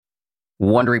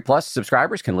Wondery Plus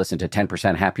subscribers can listen to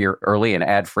 10% Happier early and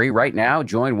ad-free right now.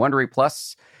 Join Wondery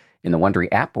Plus in the Wondery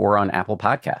app or on Apple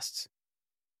Podcasts.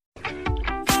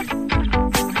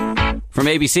 From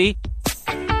ABC,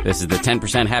 this is the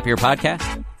 10% Happier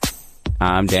podcast.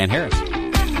 I'm Dan Harris.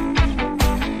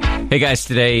 Hey guys,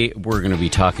 today we're going to be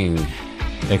talking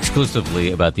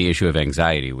exclusively about the issue of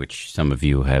anxiety, which some of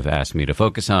you have asked me to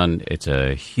focus on. It's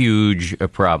a huge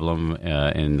problem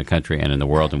in the country and in the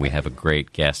world, and we have a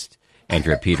great guest,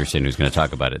 Andrea Peterson, who's going to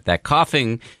talk about it. That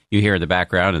coughing you hear in the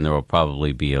background, and there will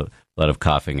probably be a lot of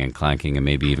coughing and clanking and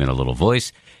maybe even a little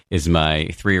voice, is my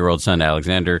 3-year-old son,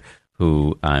 Alexander,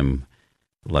 who I'm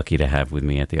lucky to have with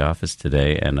me at the office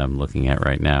today, and I'm looking at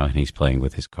right now, and he's playing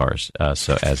with his cars.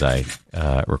 So as I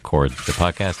record the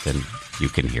podcast, then you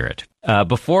can hear it.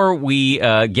 Before we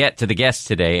get to the guest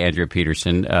today, Andrea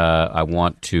Peterson, I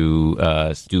want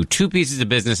to do 2 pieces of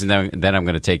business, and then I'm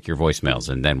going to take your voicemails,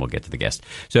 and then we'll get to the guest.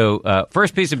 So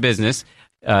first piece of business,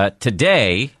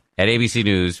 today at ABC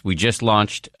News, we just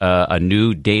launched a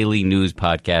new daily news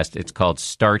podcast. It's called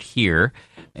Start Here.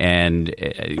 And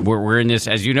we're in this,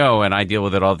 as you know, and I deal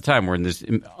with it all the time, we're in this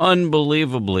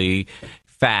unbelievably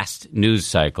fast news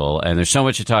cycle, and there's so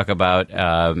much to talk about,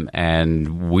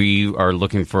 and we are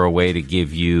looking for a way to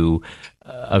give you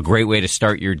a great way to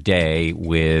start your day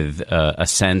with a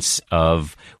sense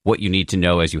of what you need to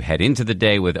know as you head into the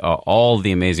day with all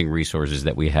the amazing resources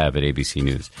that we have at ABC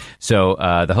News. So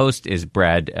the host is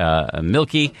Brad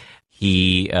Mielke.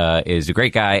 He is a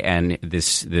great guy, and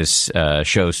this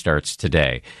show starts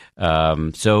today.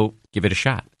 So give it a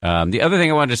shot. The other thing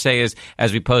I wanted to say is,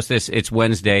 as we post this, it's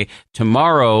Wednesday.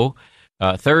 Tomorrow,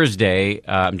 Thursday,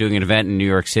 I'm doing an event in New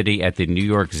York City at the New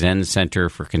York Zen Center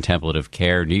for Contemplative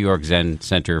Care, New York Zen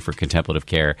Center for Contemplative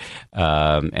Care,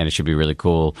 and it should be really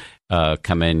cool.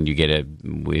 Come in,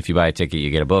 if you buy a ticket, you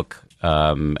get a book,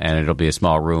 and it'll be a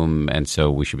small room, and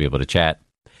so we should be able to chat.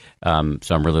 So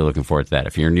I'm really looking forward to that.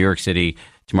 If you're in New York City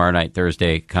tomorrow night,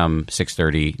 Thursday, come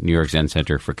 6:30, New York Zen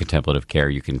Center for Contemplative Care.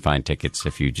 You can find tickets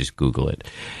if you just Google it.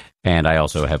 And I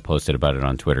also have posted about it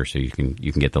on Twitter, so you can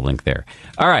get the link there.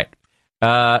 All right.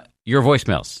 Your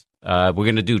voicemails. We're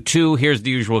going to do 2. Here's the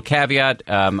usual caveat.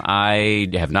 I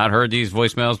have not heard these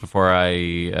voicemails before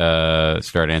I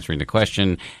start answering the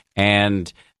question.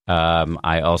 And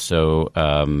I also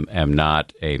am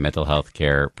not a mental health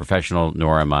care professional,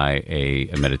 nor am I a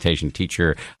meditation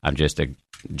teacher. I'm just a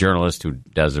journalist who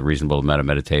does a reasonable amount of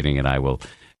meditating, and I will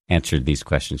answer these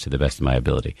questions to the best of my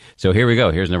ability. So here we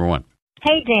go. Here's number 1.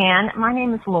 Hey, Dan. My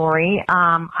name is Lori.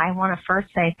 I want to first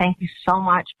say thank you so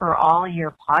much for all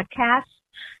your podcasts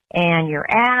and your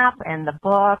app and the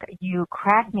book. You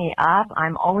crack me up.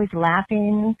 I'm always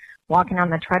laughing, walking on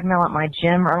the treadmill at my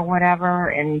gym or whatever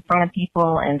in front of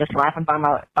people and just laughing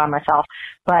by myself.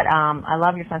 But I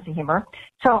love your sense of humor.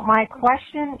 So my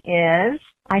question is,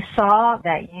 I saw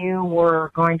that you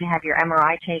were going to have your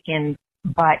MRI taken,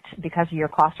 but because of your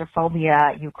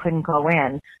claustrophobia, you couldn't go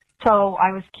in. So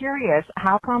I was curious,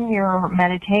 how come your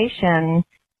meditation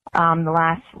the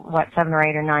last, 7 or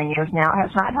 8 or 9 years now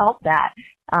has not helped that?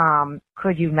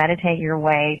 Could you meditate your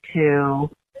way to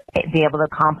be able to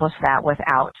accomplish that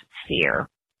without fear?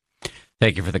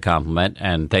 Thank you for the compliment,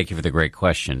 and thank you for the great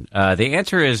question. The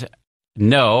answer is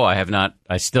no, I have not.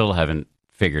 I still haven't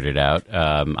figured it out.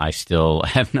 I still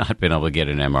have not been able to get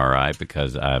an MRI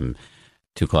because I'm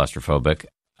too claustrophobic.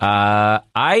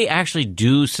 I actually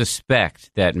do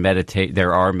suspect that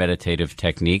there are meditative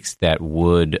techniques that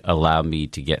would allow me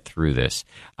to get through this.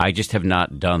 I just have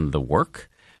not done the work.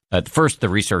 First, the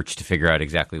research to figure out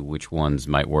exactly which ones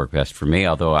might work best for me,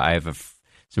 although I have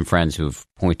some friends who've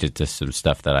pointed to some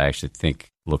stuff that I actually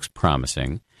think looks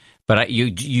promising. But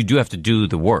you do have to do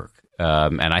the work.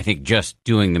 And I think just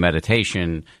doing the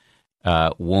meditation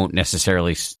won't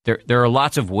necessarily there are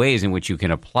lots of ways in which you can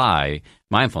apply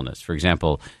mindfulness. For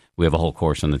example, we have a whole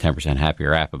course on the 10%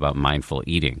 Happier app about mindful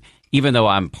eating. Even though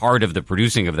I'm part of the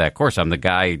producing of that course, I'm the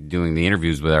guy doing the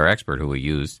interviews with our expert who we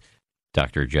use,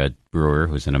 Dr. Judd Brewer,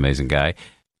 who's an amazing guy,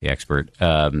 the expert.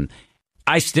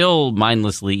 I still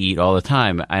mindlessly eat all the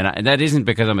time, and that isn't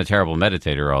because I'm a terrible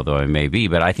meditator, although I may be,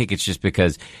 but I think it's just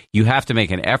because you have to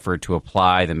make an effort to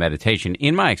apply the meditation.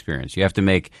 In my experience, you have to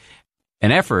make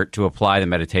an effort to apply the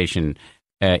meditation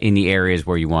in the areas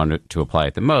where you want to apply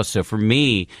it the most. So for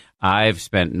me, I've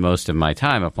spent most of my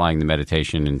time applying the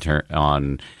meditation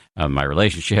on my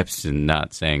relationships and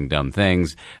not saying dumb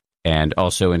things, and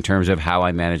also in terms of how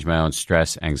I manage my own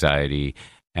stress, anxiety,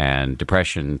 and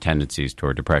depression, tendencies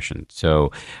toward depression.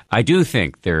 So I do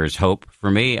think there's hope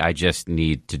for me. I just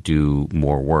need to do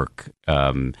more work.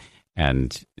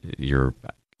 And your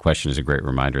question is a great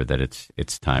reminder that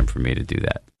it's time for me to do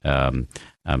that.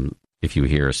 I'm if you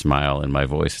hear a smile in my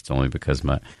voice, it's only because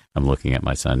I'm looking at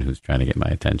my son who's trying to get my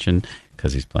attention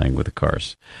because he's playing with the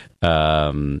cars.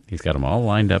 He's got them all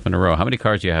lined up in a row. How many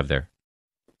cars do you have there?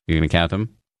 You going to count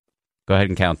them? Go ahead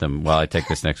and count them while I take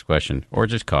this next question, or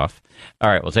just cough. All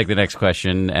right, we'll take the next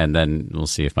question, and then we'll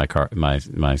see if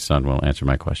my son will answer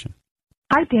my question.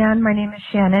 Hi, Dan. My name is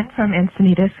Shannon from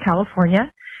Encinitas,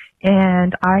 California,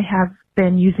 and I have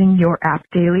been using your app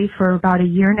daily for about a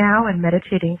year now and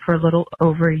meditating for a little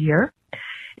over a year.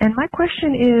 And my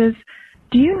question is,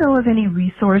 do you know of any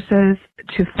resources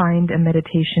to find a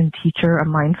meditation teacher, a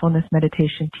mindfulness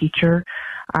meditation teacher?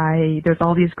 There's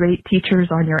all these great teachers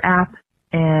on your app,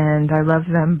 and I love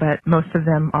them, but most of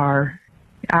them are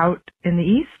out in the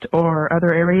East or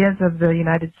other areas of the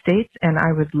United States, and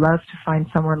I would love to find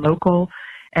somewhere local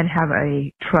and have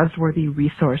a trustworthy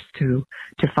resource to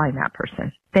find that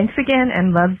person. Thanks again,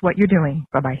 and love what you're doing.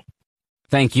 Bye-bye.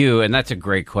 Thank you, and that's a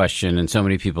great question, and so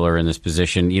many people are in this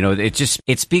position. You know,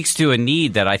 it speaks to a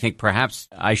need that I think perhaps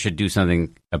I should do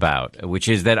something about, which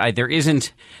is that there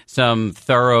isn't some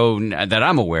thorough, that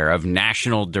I'm aware of,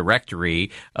 national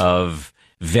directory of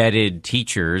vetted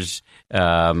teachers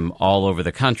all over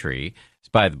the country.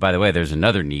 By the way, there's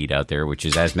another need out there, which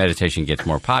is as meditation gets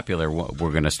more popular,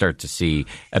 we're going to start to see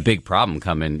a big problem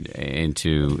come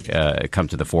to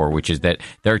the fore, which is that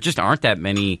there just aren't that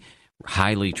many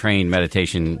highly trained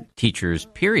meditation teachers,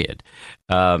 period.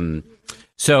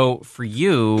 So for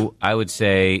you, I would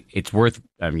say it's worth,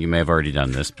 you may have already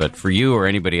done this, but for you or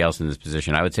anybody else in this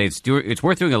position, I would say it's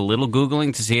worth doing a little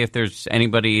Googling to see if there's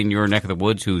anybody in your neck of the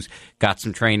woods who's got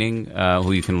some training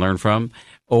who you can learn from.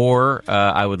 Or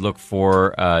I would look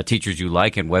for teachers you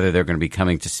like and whether they're going to be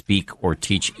coming to speak or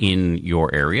teach in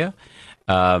your area.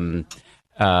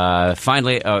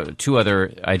 Finally, two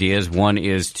other ideas. One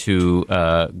is to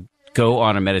go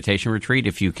on a meditation retreat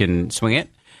if you can swing it.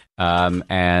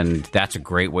 And that's a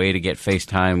great way to get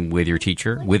FaceTime with your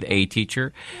teacher, with a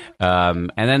teacher.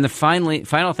 And then the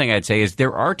final thing I'd say is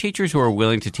there are teachers who are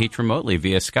willing to teach remotely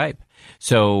via Skype.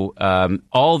 So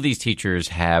all of these teachers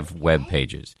have web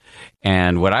pages.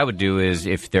 And what I would do is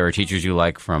if there are teachers you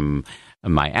like from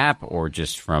my app or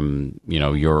just from,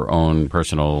 your own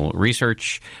personal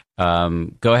research,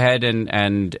 go ahead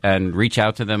and reach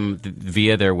out to them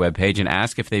via their webpage and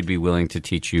ask if they'd be willing to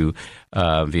teach you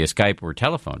via Skype or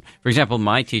telephone. For example,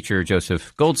 my teacher,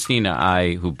 Joseph Goldstein,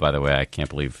 who, by the way, I can't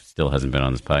believe still hasn't been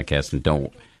on this podcast, and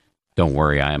don't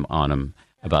worry, I am on him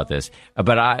about this.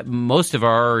 But most of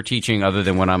our teaching, other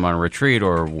than when I'm on a retreat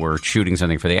or we're shooting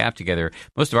something for the app together,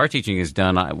 most of our teaching is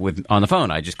done on the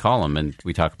phone. I just call him and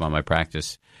we talk about my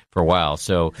practice for a while.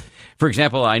 So, for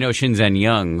example, I know Shinzen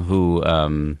Young, who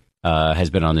has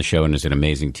been on the show and is an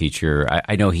amazing teacher.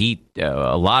 I know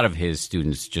a lot of his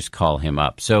students just call him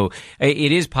up. So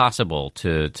it is possible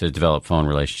to develop phone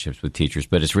relationships with teachers,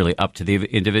 but it's really up to the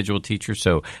individual teacher.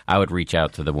 So I would reach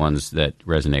out to the ones that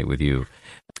resonate with you.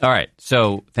 All right.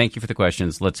 So thank you for the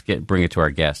questions. Let's bring it to our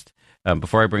guest.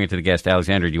 Before I bring it to the guest,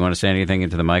 Alexander, do you want to say anything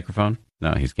into the microphone?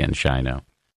 No, he's getting shy now.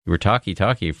 You were talky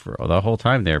for the whole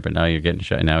time there, but now you're getting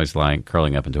shy. Now he's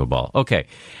curling up into a ball. Okay.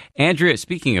 Andrea,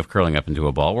 speaking of curling up into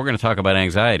a ball, we're going to talk about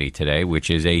anxiety today,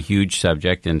 which is a huge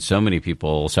subject, and so many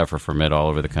people suffer from it all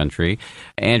over the country.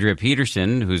 Andrea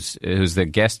Peterson, who's the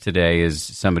guest today, is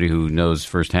somebody who knows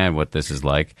firsthand what this is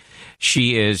like.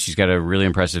 She's got a really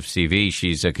impressive CV.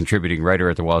 She's a contributing writer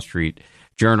at the Wall Street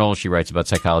Journal. She writes about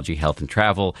psychology, health, and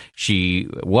travel. She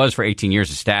was for 18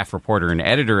 years a staff reporter and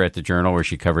editor at the Journal, where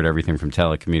she covered everything from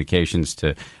telecommunications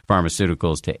to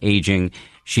pharmaceuticals to aging.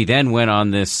 She then went on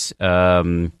this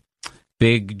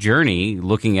big journey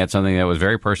looking at something that was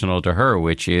very personal to her,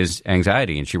 which is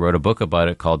anxiety. And she wrote a book about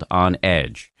it called On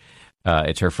Edge.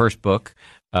 It's her first book.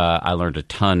 I learned a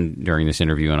ton during this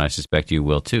interview, and I suspect you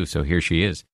will too. So here she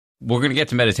is. We're going to get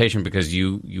to meditation because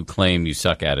you claim you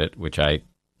suck at it, which I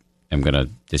am going to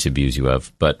disabuse you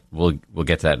of, but we'll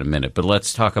get to that in a minute. But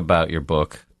let's talk about your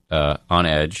book, On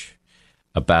Edge,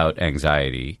 about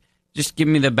anxiety. Just give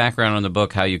me the background on the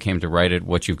book, how you came to write it,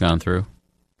 what you've gone through.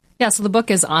 Yeah, so the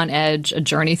book is On Edge, A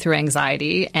Journey Through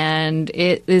Anxiety, and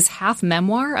it is half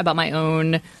memoir about my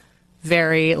own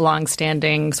very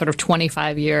long-standing sort of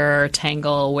 25-year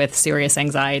tangle with serious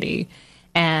anxiety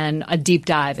and a deep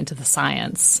dive into the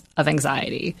science of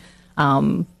anxiety.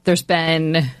 There's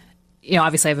been,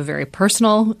 obviously I have a very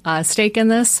personal stake in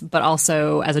this, but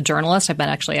also as a journalist, I've been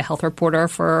actually a health reporter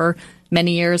for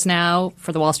many years now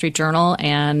for the Wall Street Journal,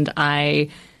 and I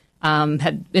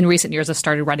had in recent years I've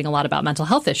started writing a lot about mental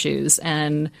health issues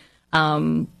and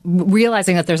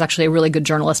realizing that there's actually a really good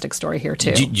journalistic story here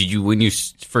too. Did you, when you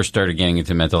first started getting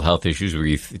into mental health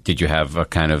issues, did you have a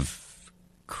kind of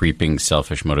creeping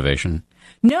selfish motivation?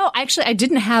 No, actually, I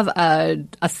didn't have I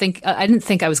didn't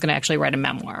think I was going to actually write a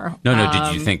memoir. No.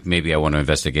 Did you think maybe I want to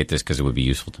investigate this because it would be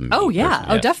useful to me? Oh, yeah. personally?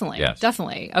 Oh, Yes. definitely. Yes.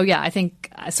 Definitely. Oh, yeah. I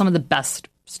think some of the best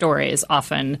stories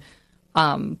often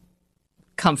come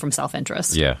from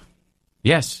self-interest. Yeah.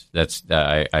 Yes. That's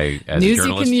I as News a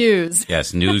journalist. you can use.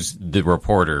 Yes, news the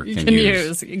reporter You can can use.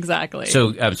 use. Exactly.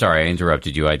 So I'm sorry I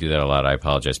interrupted you. I do that a lot. I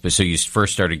apologize. But so you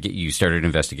first started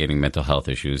investigating mental health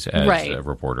issues as Right. a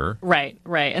reporter. Right.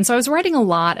 And so I was writing a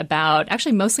lot about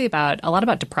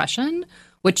depression,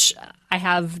 which I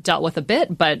have dealt with a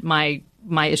bit, but my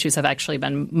issues have actually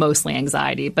been mostly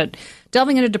anxiety. But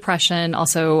delving into depression,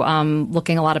 also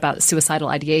looking a lot about suicidal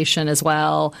ideation as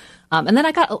well. And then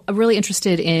I got really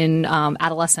interested in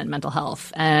adolescent mental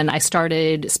health, and I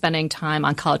started spending time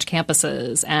on college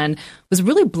campuses and was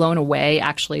really blown away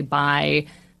actually by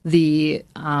the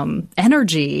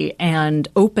energy and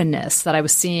openness that I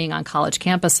was seeing on college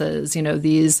campuses. You know,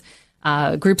 these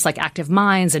groups like Active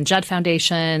Minds and Jed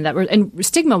Foundation and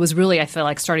stigma was really, I feel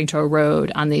like, starting to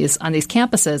erode on these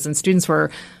campuses, and students were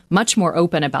much more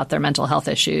open about their mental health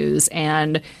issues.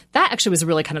 And that actually was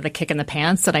really kind of the kick in the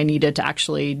pants that I needed to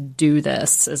actually do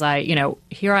this.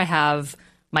 Here I have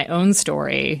my own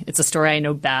story. It's a story I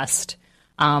know best.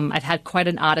 I've had quite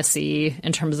an odyssey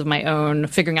in terms of my own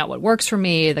figuring out what works for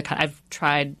me. I've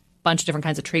tried a bunch of different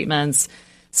kinds of treatments.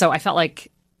 So I felt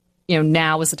like,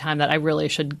 now was the time that I really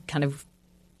should kind of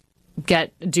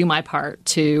do my part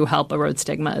to help erode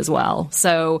stigma as well.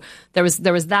 So there was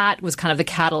that was kind of the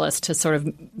catalyst to sort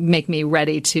of make me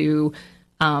ready to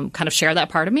kind of share that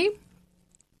part of me.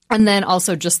 And then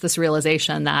also just this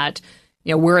realization that,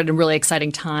 we're at a really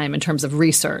exciting time in terms of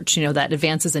research, that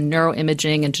advances in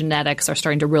neuroimaging and genetics are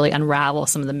starting to really unravel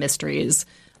some of the mysteries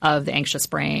of the anxious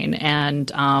brain,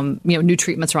 and new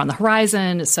treatments are on the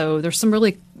horizon. So there's some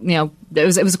really, it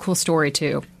was a cool story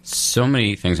too. So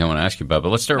many things I want to ask you about, but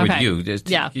let's start with you.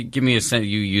 Yeah. Give me a sense.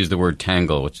 You use the word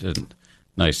tangle, which is a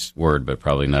nice word, but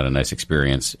probably not a nice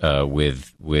experience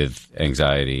with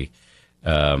anxiety.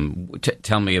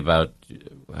 Tell me about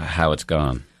how it's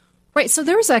gone. Right. So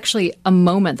there was actually a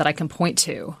moment that I can point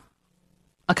to,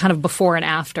 a kind of before and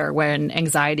after, when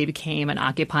anxiety became an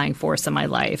occupying force in my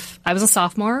life. I was a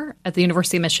sophomore at the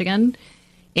University of Michigan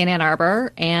in Ann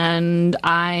Arbor, and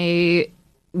I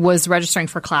was registering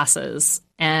for classes.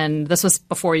 And this was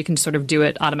before you can sort of do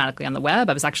it automatically on the web.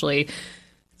 I was actually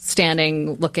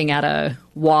standing looking at a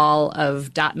wall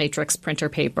of dot matrix printer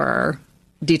paper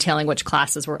detailing which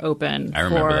classes were open. I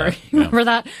remember that. You remember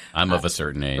that? I'm of a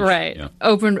certain age. Right. Yeah.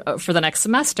 Open for the next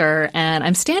semester. And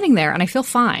I'm standing there and I feel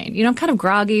fine. I'm kind of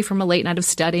groggy from a late night of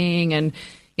studying. And,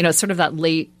 it's sort of that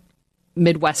late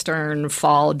Midwestern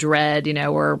fall dread,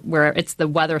 where it's the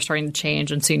weather starting to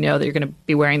change. And so that you're going to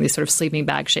be wearing these sort of sleeping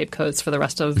bag shaped coats for the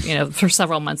rest of, for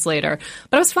several months later.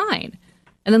 But I was fine.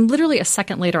 And then literally a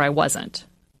second later, I wasn't.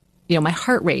 My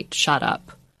heart rate shot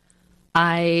up.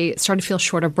 I started to feel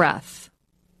short of breath.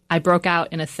 I broke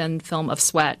out in a thin film of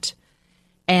sweat,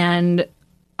 and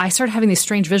I started having these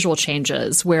strange visual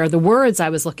changes where the words I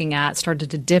was looking at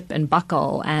started to dip and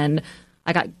buckle, and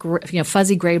I got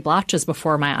fuzzy gray blotches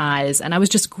before my eyes, and I was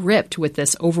just gripped with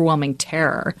this overwhelming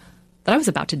terror that I was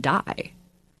about to die.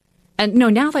 And now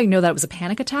that I know that it was a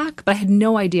panic attack, but I had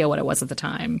no idea what it was at the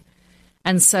time.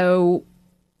 And so,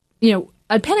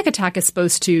 a panic attack is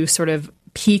supposed to sort of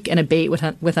peak and abate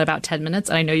within about 10 minutes.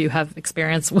 And I know you have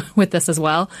experience with this as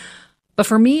well. But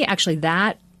for me, actually,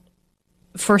 that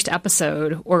first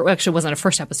episode, or actually it wasn't a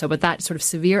first episode, but that sort of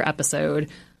severe episode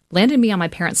landed me on my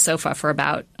parents' sofa for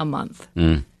about a month.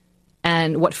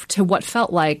 And what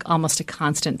felt like almost a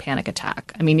constant panic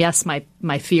attack. I mean, yes,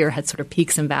 my fear had sort of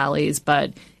peaks and valleys,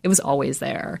 but it was always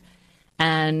there.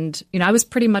 And, I was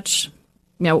pretty much,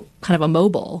 kind of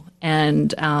immobile.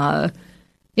 And,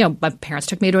 my parents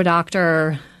took me to a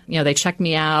doctor. They checked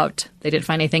me out. They didn't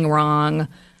find anything wrong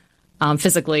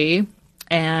physically.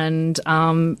 And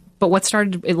but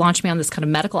it launched me on this kind of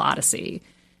medical odyssey.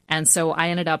 And so I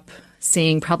ended up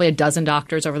seeing probably a dozen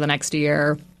doctors over the next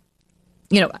year,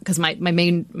 because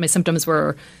my symptoms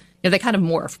were, they kind of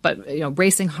morphed, but,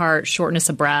 racing heart, shortness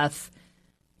of breath,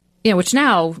 which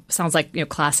now sounds like,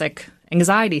 classic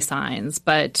anxiety signs,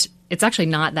 but it's actually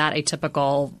not that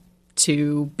atypical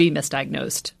to be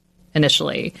misdiagnosed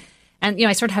initially. And,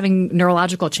 I started having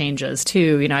neurological changes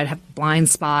too. I'd have blind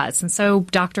spots. And so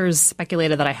doctors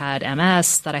speculated that I had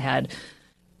MS, that I had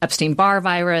Epstein-Barr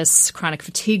virus, chronic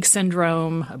fatigue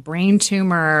syndrome, a brain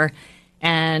tumor.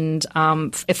 And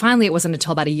it wasn't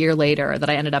until about a year later that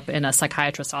I ended up in a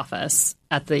psychiatrist's office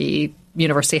at the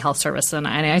University Health Service. And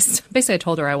I basically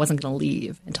told her I wasn't going to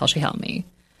leave until she helped me.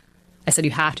 I said,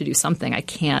 you have to do something. I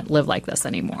can't live like this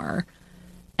anymore.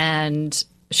 And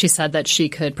she said that she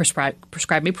could prescribe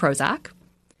me Prozac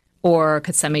or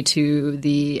could send me to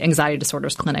the anxiety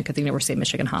disorders clinic at the University of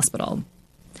Michigan Hospital.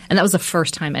 And that was the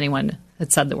first time anyone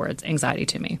had said the words anxiety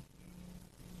to me.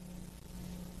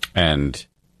 And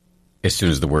as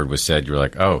soon as the word was said, you were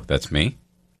like, oh, that's me?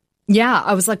 Yeah,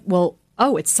 I was like, well,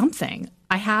 oh, it's something.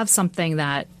 I have something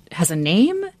that has a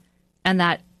name and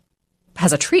that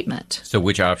has a treatment. So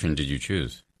which option did you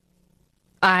choose?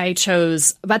 I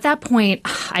chose, at that point,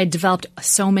 I developed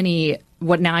so many,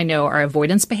 what now I know are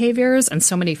avoidance behaviors and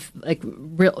so many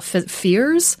real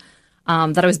fears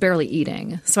that I was barely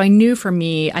eating. So I knew for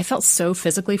me, I felt so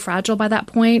physically fragile by that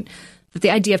point that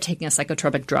the idea of taking a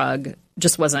psychotropic drug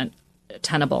just wasn't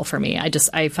tenable for me.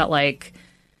 I felt like,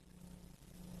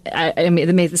 I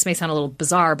mean, this may sound a little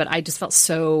bizarre, but I just felt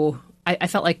so, I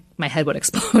felt like my head would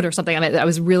explode or something. I mean,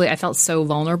 I felt so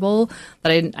vulnerable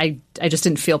that I just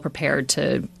didn't feel prepared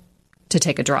to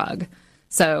take a drug.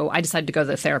 So I decided to go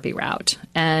the therapy route.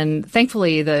 And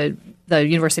thankfully, the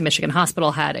University of Michigan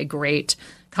Hospital had a great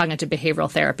cognitive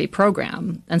behavioral therapy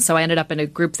program. And so I ended up in a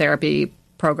group therapy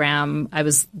program. I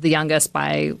was the youngest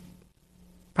by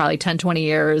probably 10, 20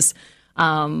 years.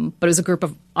 But it was it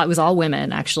was all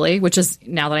women, actually, which is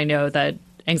now that I know that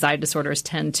anxiety disorders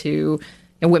tend to,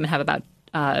 women have about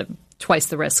twice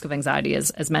the risk of anxiety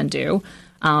as men do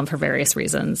for various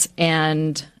reasons.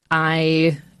 And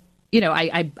I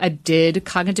did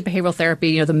cognitive behavioral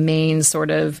therapy. The main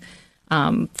sort of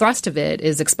thrust of it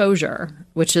is exposure,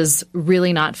 which is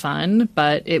really not fun,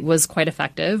 but it was quite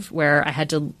effective, where I had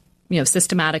to,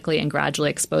 systematically and gradually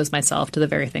expose myself to the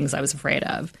very things I was afraid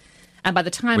of. And by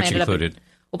the time I ended up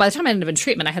in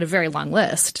treatment, I had a very long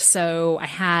list. So I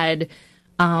had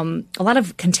a lot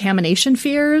of contamination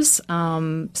fears,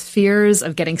 fears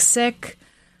of getting sick.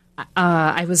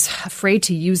 I was afraid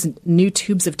to use new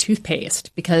tubes of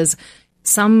toothpaste because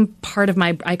some part of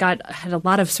I had a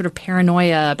lot of sort of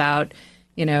paranoia about,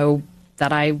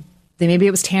 that maybe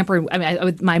it was tampered. I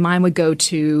mean, my mind would go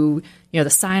to, the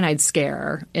cyanide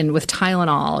scare with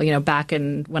Tylenol, back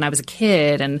when I was a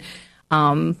kid. And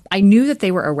I knew that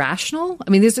they were irrational. I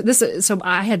mean, so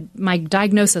my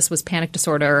diagnosis was panic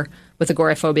disorder with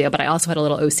agoraphobia, but I also had a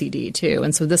little OCD too.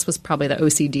 And so this was probably the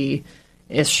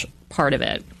OCD-ish part of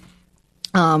it.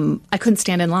 I couldn't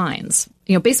stand in lines.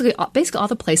 Basically all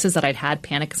the places that I'd had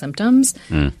panic symptoms,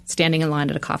 standing in line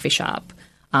at a coffee shop,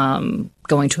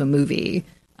 going to a movie,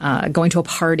 going to a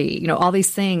party, all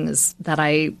these things that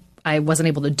I wasn't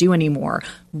able to do anymore.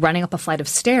 Running up a flight of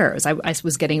stairs, I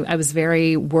was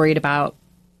very worried about.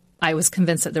 I was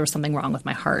convinced that there was something wrong with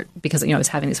my heart because I was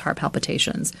having these heart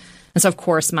palpitations, and so of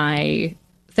course my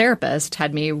therapist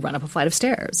had me run up a flight of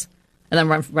stairs and then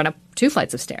run up 2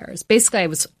 flights of stairs. Basically,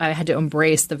 I had to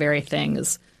embrace the very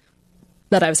things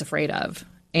that I was afraid of,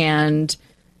 and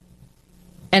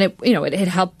it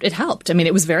helped. It helped. I mean,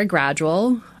 it was very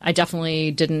gradual. I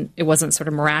definitely didn't. It wasn't sort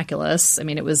of miraculous. I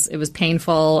mean, it was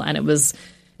painful, and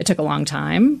it took a long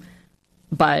time,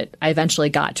 but I eventually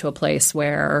got to a place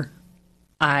where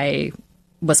I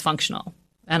was functional,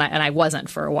 and I wasn't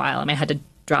for a while. I mean, I had to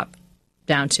drop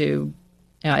down to,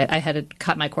 I had to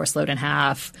cut my course load in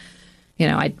half.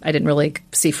 I didn't really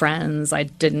see friends. I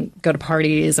didn't go to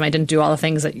parties, and I didn't do all the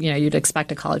things that you'd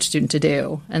expect a college student to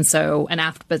do. And so,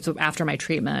 after my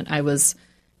treatment, I was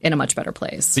in a much better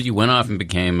place. But you went off and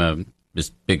became this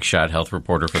big shot health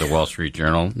reporter for the Wall Street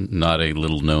Journal, not a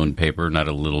little known paper, not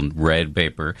a little read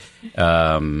paper.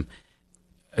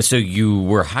 So you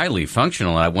were highly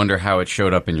functional, and I wonder how it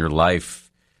showed up in your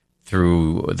life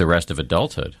through the rest of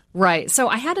adulthood. Right. So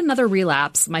I had another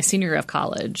relapse my senior year of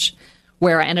college,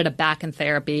 where I ended up back in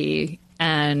therapy,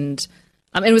 and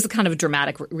it was a kind of a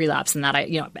dramatic relapse in that I,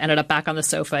 ended up back on the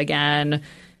sofa again,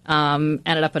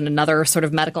 ended up in another sort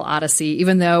of medical odyssey,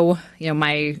 even though,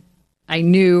 I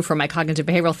knew from my cognitive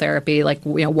behavioral therapy,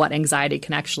 what anxiety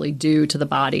can actually do to the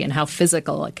body and how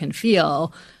physical it can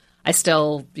feel. I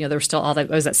still, there was still there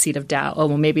was that seed of doubt. Oh,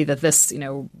 well, maybe that this,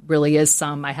 really is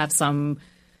I have some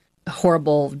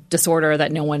horrible disorder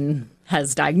that no one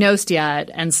has diagnosed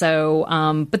yet. And so,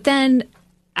 but then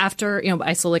after,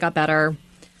 I slowly got better.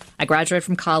 I graduated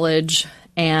from college,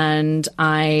 and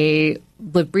I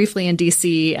lived briefly in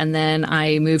DC, and then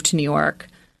I moved to New York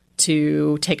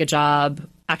to take a job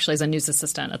actually as a news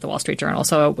assistant at the Wall Street Journal.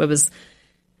 So it was,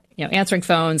 answering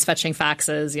phones, fetching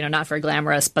faxes, not very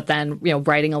glamorous, but then,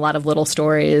 writing a lot of little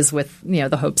stories with,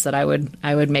 the hopes that I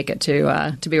would make it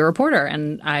to be a reporter.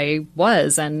 And I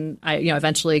was, and I,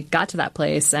 eventually got to that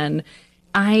place. And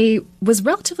I was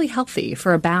relatively healthy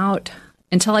for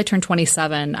until I turned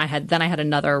 27. I had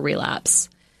another relapse,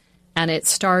 and it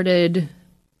started,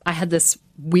 I had this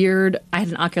I had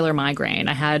an ocular migraine.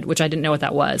 Which I didn't know what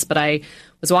that was, but I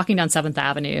was walking down 7th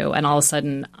Avenue and all of a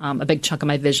sudden a big chunk of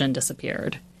my vision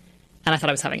disappeared. And I thought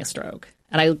I was having a stroke.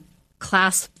 And I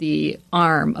clasped the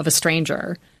arm of a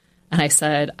stranger and I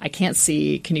said, I can't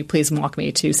see. Can you please walk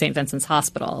me to St. Vincent's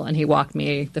Hospital? And he walked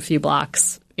me the few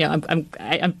blocks. I'm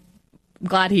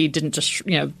glad he didn't just,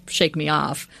 shake me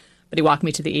off, but he walked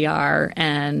me to the ER,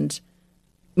 and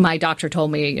my doctor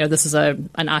told me, this is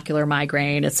an ocular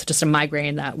migraine. It's just a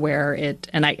migraine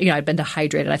and I'd been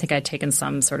dehydrated. I think I'd taken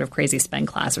some sort of crazy spin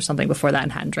class or something before that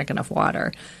and hadn't drank enough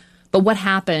water. But what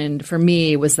happened for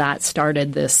me was that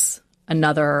started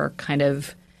another kind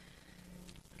of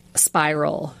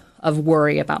spiral of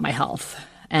worry about my health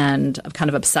and of kind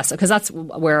of obsessive, because that's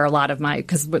where a lot of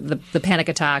because the panic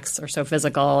attacks are so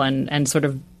physical and sort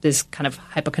of this kind of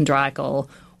hypochondriacal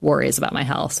worries about my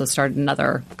health. So it started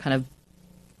another kind of,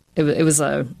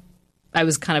 I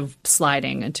was kind of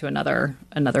sliding into another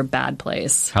bad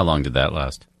place. How long did that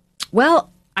last? Well,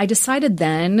 I decided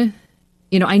then,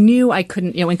 I knew I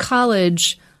couldn't, in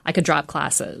college, I could drop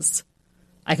classes.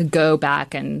 I could go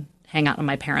back and hang out on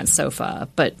my parents' sofa.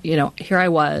 But, here I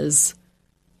was,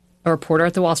 a reporter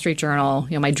at the Wall Street Journal,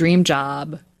 my dream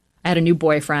job. I had a new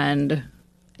boyfriend,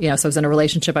 so I was in a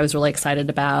relationship I was really excited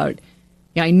about.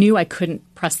 I knew I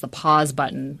couldn't press the pause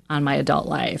button on my adult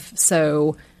life.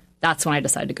 So that's when I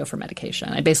decided to go for medication.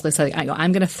 I basically said,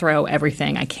 I'm going to throw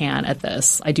everything I can at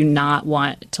this. I do not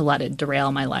want to let it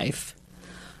derail my life.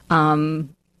 And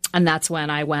that's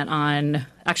when I went on,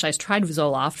 actually I tried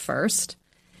Zoloft first.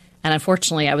 And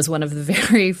unfortunately, I was one of the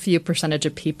very few percentage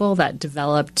of people that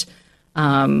developed,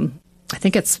 I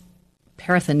think it's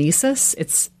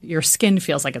parathenesis. Your skin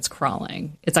feels like it's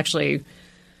crawling. It's actually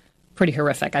pretty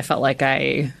horrific. I felt like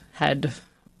I had,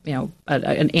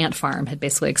 an ant farm had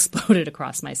basically exploded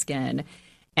across my skin.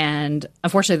 And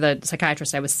unfortunately, the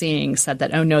psychiatrist I was seeing said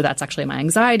that, oh, no, that's actually my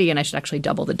anxiety and I should actually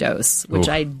double the dose, which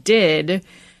I did,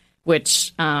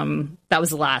 that was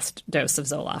the last dose of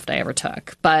Zoloft I ever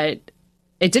took. But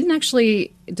it didn't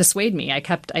actually dissuade me. I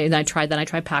tried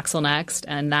Paxil next,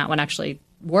 and that one actually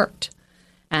worked.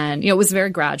 And, it was very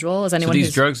gradual. As anyone so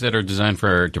these drugs that are designed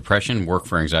for depression work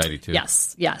for anxiety too?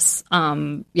 Yes.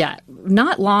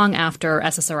 Not long after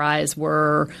SSRIs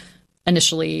were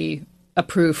initially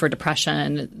approved for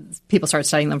depression, people started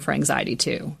studying them for anxiety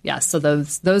too. Yes. So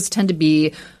those tend to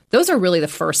be, those are really the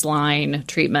first line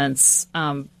treatments,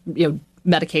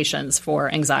 medications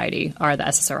for anxiety are the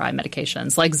SSRI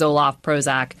medications like Zoloft,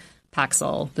 Prozac,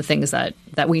 Paxil, the things that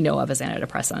we know of as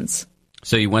antidepressants.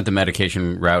 So you went the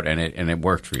medication route and it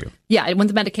worked for you? Yeah, I went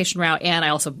the medication route and I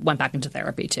also went back into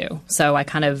therapy too. So I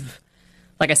kind of,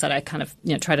 like I said,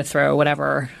 try to throw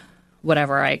whatever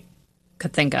I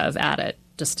could think of at it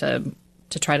just to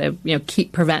try to,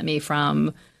 prevent me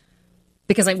from,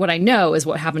 because what I know is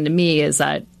what happened to me is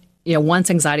that,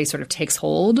 once anxiety sort of takes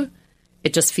hold,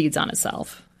 it just feeds on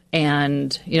itself.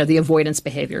 And, the avoidance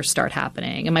behaviors start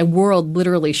happening. And my world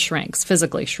literally shrinks,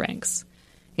 physically shrinks.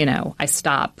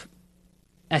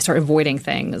 I start avoiding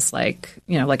things like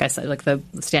I said, like the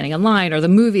standing in line or the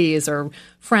movies or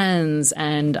friends.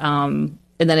 And then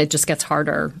it just gets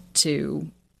harder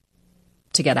to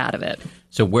get out of it.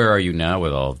 So where are you now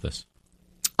with all of this?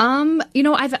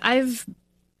 I've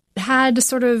had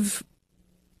sort of,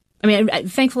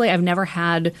 thankfully I've never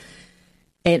had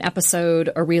an episode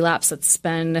or relapse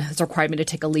that's required me to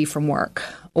take a leave from work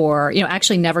or,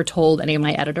 actually never told any of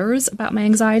my editors about my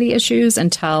anxiety issues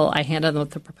until I handed them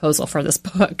the proposal for this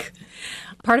book.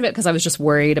 Part of it because I was just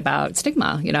worried about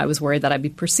stigma. I was worried that I'd be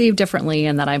perceived differently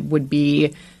and that I would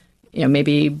be,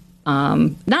 maybe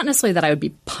not necessarily that I would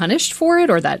be punished for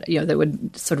it or that, that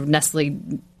would sort of necessarily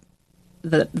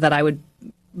that I would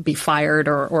be fired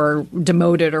or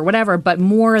demoted or whatever, but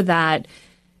more that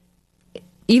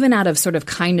even out of sort of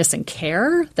kindness and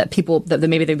care that people that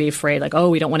maybe they'd be afraid like, oh,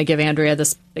 we don't want to give Andrea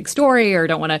this big story or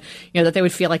don't want to, that they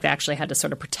would feel like they actually had to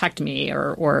sort of protect me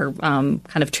or kind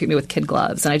of treat me with kid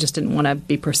gloves. And I just didn't want to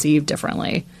be perceived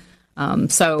differently.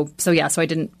 So I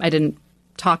didn't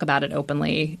talk about it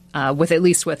openly with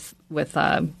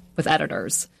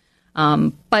editors.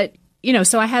 But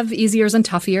so I have easy years and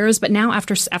tough years. But now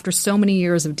after so many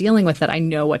years of dealing with it, I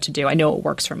know what to do. I know what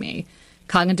works for me.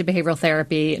 Cognitive behavioral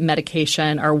therapy,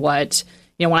 medication are what,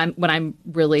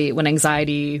 when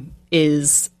anxiety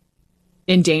is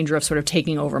in danger of sort of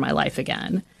taking over my life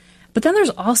again. But then there's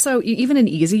also, even in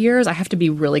easy years, I have to be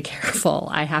really careful.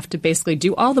 I have to basically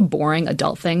do all the boring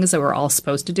adult things that we're all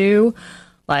supposed to do,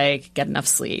 like get enough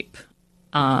sleep,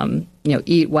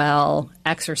 eat well,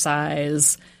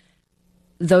 exercise.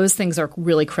 Those things are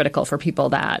really critical for people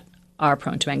that are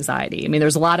prone to anxiety. I mean,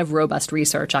 there's a lot of robust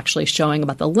research actually showing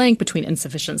about the link between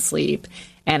insufficient sleep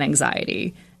and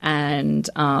anxiety. And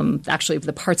actually,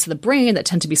 the parts of the brain that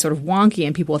tend to be sort of wonky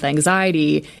in people with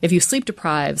anxiety, if you sleep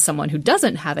deprive someone who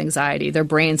doesn't have anxiety, their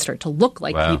brains start to look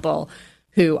like people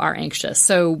who are anxious.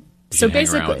 So basically,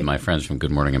 hang around with my friends from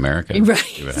Good Morning America, right?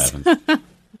 See what happens.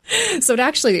 So it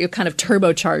actually kind of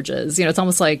turbocharges. It's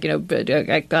almost like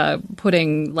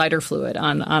putting lighter fluid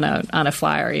on a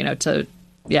fire.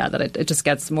 That it just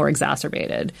gets more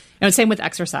exacerbated. Same with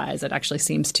exercise. It actually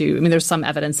seems to. I mean, there's some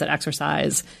evidence that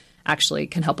exercise actually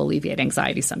can help alleviate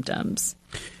anxiety symptoms.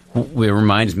 It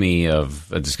reminds me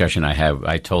of a discussion I had.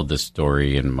 I told this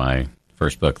story in my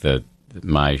first book that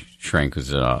my shrink,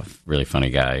 who's a really funny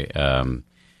guy,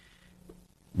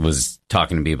 was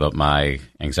talking to me about my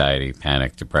anxiety,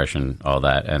 panic, depression, all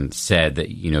that, and said that,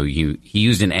 he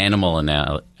used an animal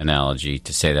analogy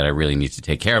to say that I really need to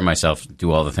take care of myself,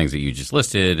 do all the things that you just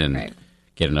listed, and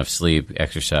get enough sleep,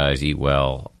 exercise, eat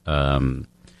well. And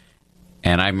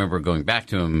I remember going back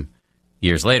to him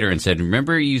years later and said,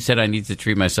 remember you said I need to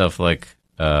treat myself like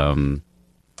a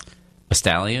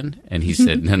stallion? And he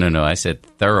said, no, I said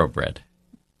thoroughbred.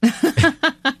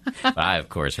 I, of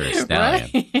course, heard stallion.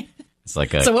 Right. It's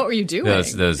like so what were you doing?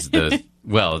 Those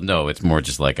well, no, it's more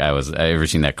just like I ever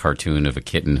seen that cartoon of a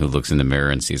kitten who looks in the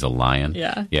mirror and sees a lion?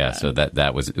 Yeah. So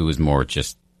it was more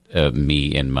just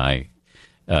me and my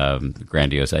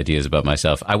grandiose ideas about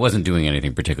myself. I wasn't doing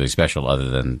anything particularly special other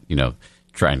than,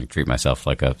 trying to treat myself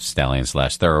like a stallion /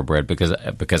 thoroughbred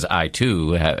because I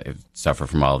too suffer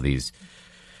from all of these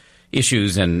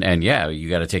issues and you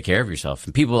got to take care of yourself.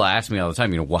 And people ask me all the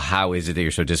time, well, how is it that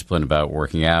you're so disciplined about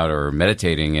working out or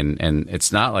meditating? And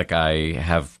it's not like I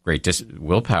have great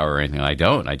willpower or anything. I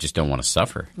don't. I just don't want to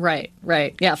suffer. Right.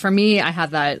 Yeah. For me, I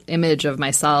have that image of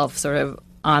myself sort of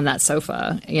on that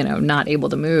sofa, not able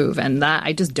to move. And that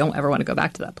I just don't ever want to go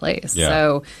back to that place. Yeah.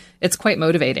 So it's quite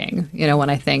motivating, when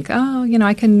I think,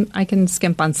 I can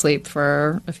skimp on sleep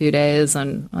for a few days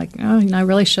and I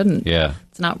really shouldn't. Yeah.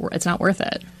 It's not worth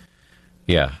it.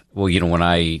 Yeah. Well, when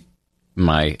I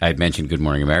mentioned Good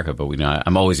Morning America, but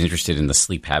I'm always interested in the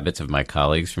sleep habits of my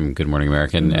colleagues from Good Morning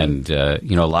America. And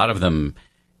a lot of them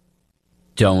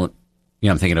don't,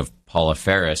 I'm thinking of Paula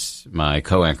Ferris, my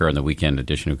co-anchor on the weekend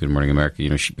edition of Good Morning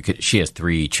America. She has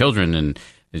 3 children, and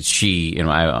she,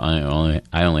 I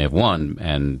only have one.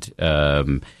 And,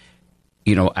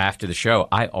 after the show,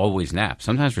 I always nap,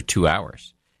 sometimes for 2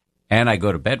 hours. And I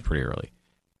go to bed pretty early.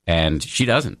 And she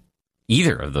doesn't.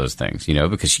 Either of those things,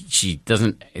 because she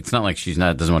doesn't. It's not like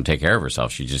doesn't want to take care of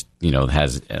herself. She just,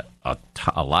 has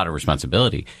a lot of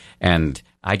responsibility, and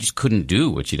I just couldn't do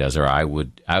what she does, or I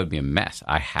would be a mess.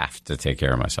 I have to take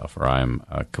care of myself, or I'm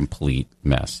a complete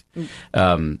mess.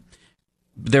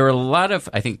 There are a lot of,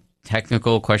 I think,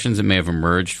 technical questions that may have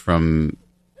emerged from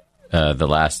the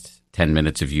last 10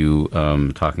 minutes of you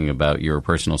talking about your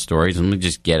personal stories, and let me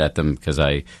just get at them because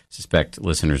I suspect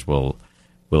listeners will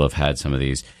have had some of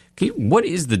these. What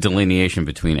is the delineation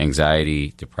between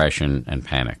anxiety, depression, and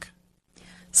panic?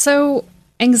 So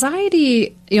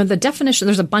anxiety, the definition,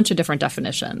 there's a bunch of different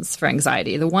definitions for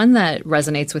anxiety. The one that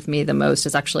resonates with me the most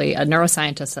is actually a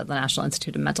neuroscientist at the National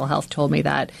Institute of Mental Health told me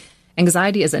that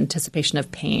anxiety is anticipation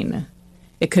of pain.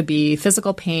 It could be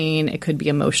physical pain. It could be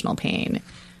emotional pain.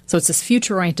 So it's this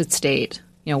future-oriented state,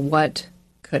 what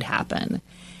could happen.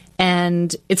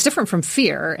 And it's different from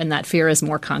fear in that fear is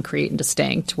more concrete and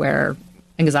distinct, where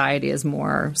anxiety is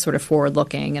more sort of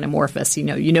forward-looking and amorphous.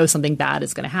 You know something bad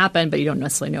is going to happen, but you don't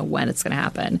necessarily know when it's going to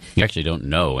happen. You actually don't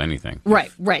know anything.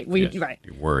 Right. Right.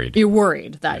 You're worried. You're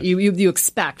worried that you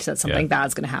expect that something bad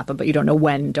is going to happen, but you don't know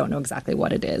when, don't know exactly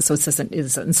what it is. So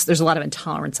there's a lot of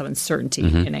intolerance of uncertainty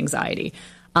in anxiety.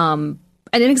 And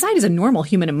anxiety is a normal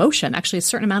human emotion. Actually, a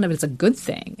certain amount of it is a good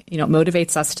thing. It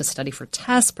motivates us to study for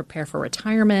tests, prepare for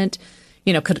retirement,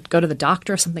 could go to the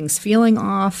doctor if something's feeling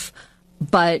off.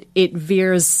 But it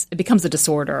becomes a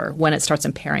disorder when it starts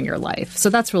impairing your life. So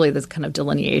that's really the kind of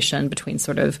delineation between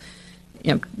sort of,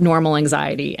 normal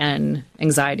anxiety and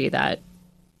anxiety that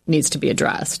needs to be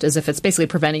addressed, as if it's basically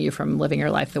preventing you from living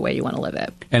your life the way you want to live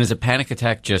it. And is a panic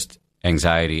attack just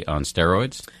anxiety on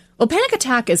steroids? Well, panic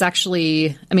attack is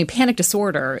actually, panic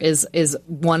disorder is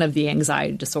one of the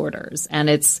anxiety disorders. And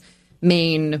its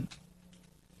main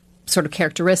sort of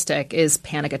characteristic is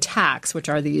panic attacks, which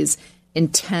are these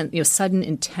sudden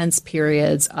intense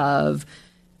periods of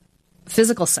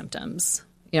physical symptoms.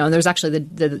 And there's actually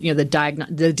the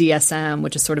DSM,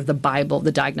 which is sort of the Bible,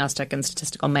 the Diagnostic and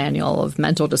Statistical Manual of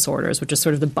Mental Disorders, which is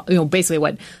sort of basically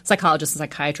what psychologists and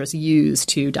psychiatrists use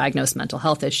to diagnose mental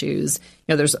health issues.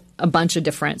 There's a bunch of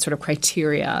different sort of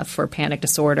criteria for panic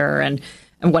disorder, and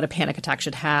and what a panic attack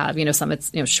should have. Some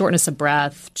it's shortness of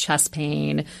breath, chest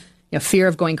pain, fear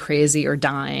of going crazy or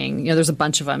dying. There's a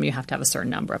bunch of them. You have to have a certain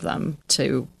number of them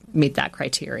to meet that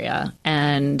criteria,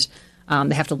 and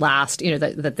they have to last.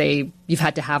 You've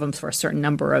had to have them for a certain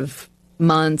number of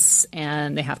months,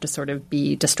 and they have to sort of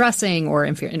be distressing or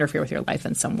interfere with your life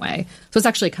in some way. So it's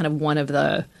actually kind of one of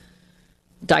the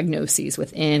diagnoses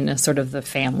within sort of the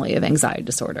family of anxiety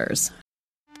disorders.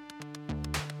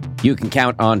 You can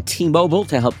count on T-Mobile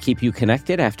to help keep you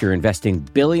connected. After investing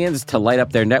billions to light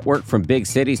up their network from big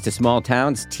cities to small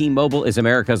towns, T-Mobile is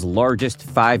America's largest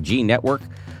 5G network.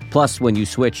 Plus, when you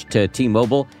switch to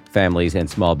T-Mobile, families and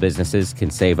small businesses can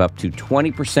save up to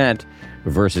 20%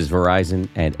 versus Verizon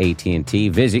and AT&T.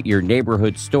 Visit your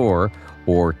neighborhood store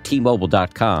or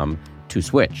T-Mobile.com to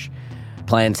switch.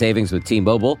 Plan savings with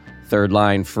T-Mobile. Third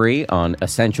line free on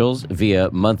essentials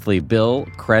via monthly bill,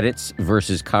 credits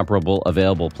versus comparable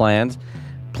available plans.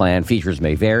 Plan features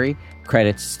may vary.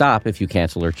 Credits stop if you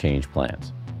cancel or change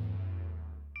plans.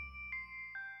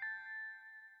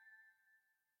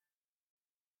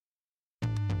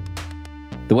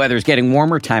 The weather is getting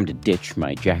warmer. Time to ditch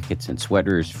my jackets and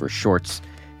sweaters for shorts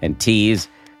and tees.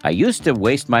 I used to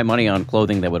waste my money on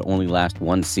clothing that would only last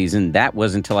one season. That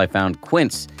was until I found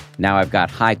Quince. Now I've got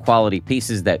high-quality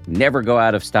pieces that never go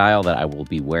out of style that I will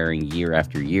be wearing year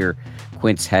after year.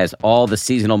 Quince has all the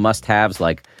seasonal must-haves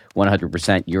like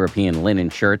 100% European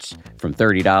linen shirts from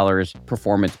 $30,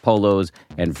 performance polos,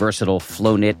 and versatile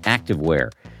flow-knit activewear.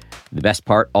 The best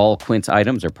part, all Quince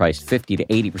items are priced 50 to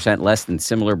 80% less than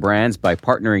similar brands. By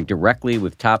partnering directly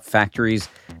with top factories,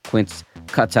 Quince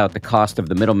cuts out the cost of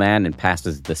the middleman and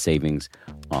passes the savings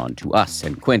on to us.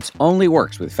 And Quince only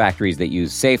works with factories that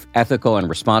use safe, ethical, and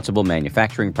responsible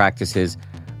manufacturing practices,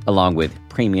 along with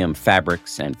premium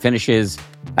fabrics and finishes.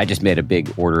 I just made a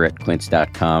big order at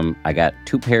Quince.com. I got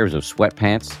 2 pairs of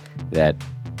sweatpants that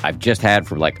I've just had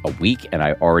for like a week, and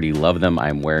I already love them.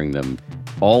 I'm wearing them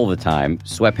all the time.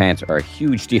 Sweatpants are a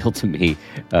huge deal to me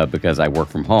because I work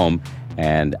from home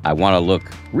and I want to look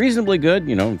reasonably good,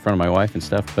 in front of my wife and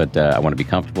stuff, but I want to be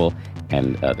comfortable.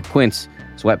 And the Quince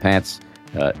sweatpants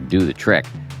do the trick.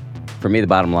 For me, the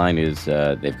bottom line is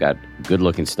they've got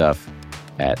good-looking stuff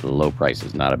at low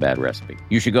prices. Not a bad recipe.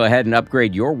 You should go ahead and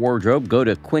upgrade your wardrobe. Go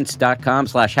to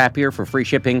quince.com/happier for free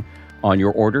shipping on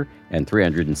your order and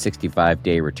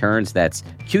 365-day returns. That's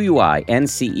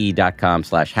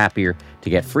QUINCE.com/happier to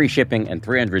get free shipping and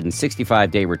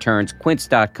 365-day returns.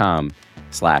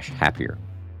 Quince.com/happier.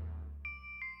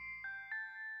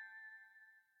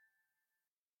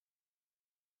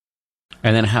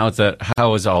 And then how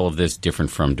is all of this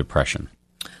different from depression?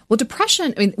 Well,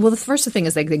 depression, the first thing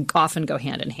is they often go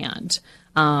hand in hand.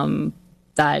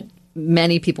 That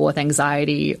many people with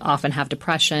anxiety often have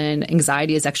depression.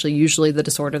 Anxiety is actually usually the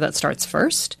disorder that starts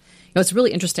first. What's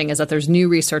really interesting is that there's new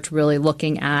research really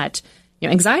looking at,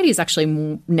 anxiety is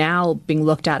actually now being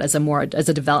looked at as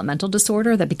a developmental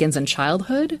disorder that begins in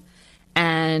childhood.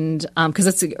 And because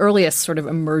it's the earliest sort of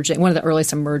one of the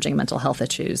earliest emerging mental health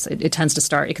issues. It can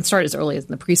start as early as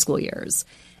in the preschool years.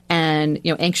 And,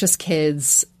 anxious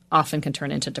kids often can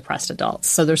turn into depressed adults.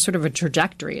 So there's sort of a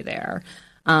trajectory there.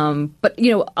 But,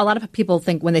 a lot of people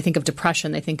think when they think of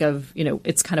depression, they think of,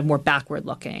 it's kind of more backward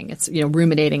looking. It's,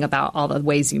 ruminating about all the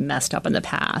ways you messed up in the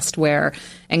past, where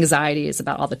anxiety is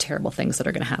about all the terrible things that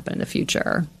are going to happen in the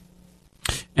future.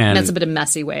 And that's a bit of a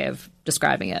messy way of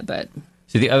describing it. But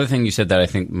see, the other thing you said that I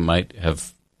think might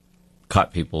have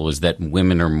caught people was that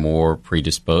women are more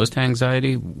predisposed to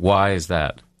anxiety. Why is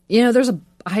that?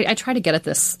 I try to get at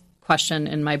this question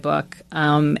in my book.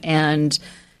 And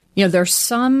there's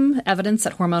some evidence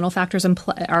that hormonal factors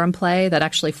are in play, that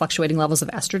actually fluctuating levels of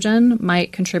estrogen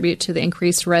might contribute to the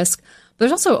increased risk. But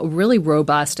there's also a really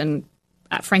robust and,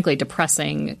 frankly,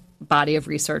 depressing body of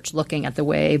research looking at the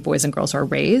way boys and girls are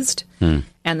raised and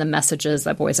the messages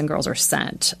that boys and girls are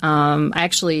sent. I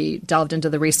actually delved into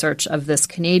the research of this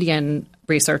Canadian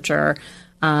researcher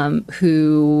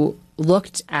who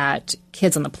looked at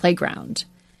kids on the playground.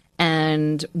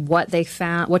 And what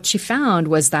she found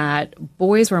was that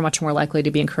boys were much more likely to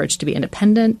be encouraged to be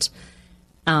independent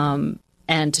and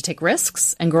to take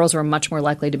risks, and girls were much more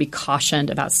likely to be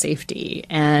cautioned about safety.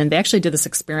 And they actually did this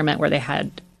experiment where they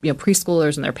had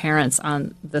preschoolers and their parents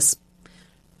on this.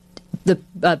 The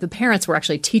parents were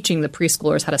actually teaching the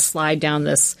preschoolers how to slide down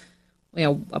this,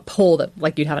 a pole that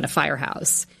like you'd have in a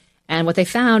firehouse. And what they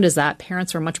found is that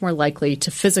parents were much more likely to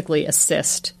physically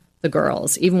assist the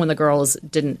girls, even when the girls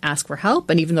didn't ask for help,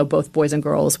 and even though both boys and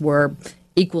girls were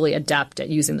equally adept at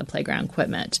using the playground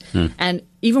equipment. And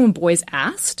even when boys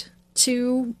asked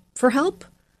for help,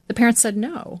 the parents said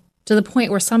no, to the point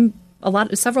where some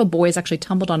several boys actually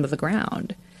tumbled onto the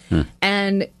ground.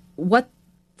 And what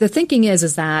the thinking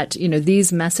is that,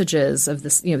 these messages of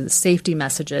this, the safety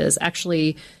messages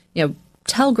actually,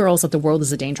 tell girls that the world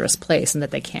is a dangerous place and that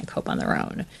they can't cope on their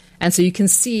own. And so you can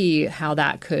see how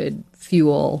that could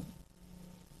fuel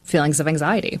feelings of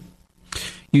anxiety.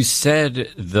 You said,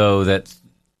 though, that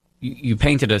you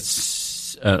painted a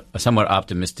somewhat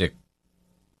optimistic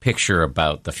picture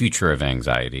about the future of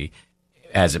anxiety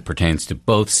as it pertains to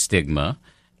both stigma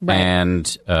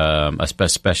and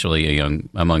especially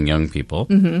among young people,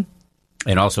 and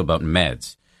also about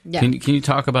meds. Yeah. Can you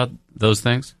talk about those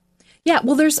things? Yeah,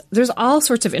 well, there's all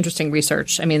sorts of interesting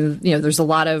research. I mean, there's a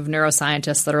lot of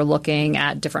neuroscientists that are looking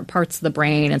at different parts of the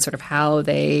brain and sort of how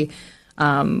they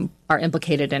are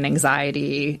implicated in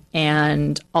anxiety,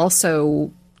 and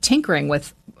also tinkering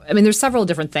with. I mean, there's several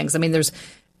different things. I mean, there's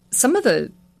some of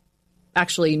the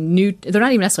actually new. They're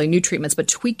not even necessarily new treatments, but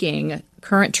tweaking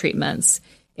current treatments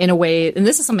in a way, and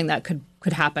this is something that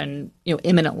could happen,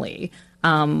 imminently.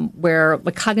 Where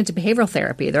like cognitive behavioral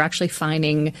therapy, they're actually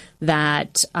finding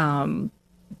that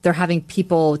they're having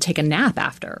people take a nap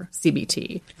after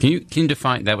CBT. Can you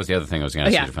define? That was the other thing I was going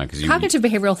to ask you to define. Cognitive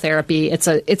behavioral therapy, it's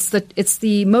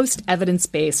the most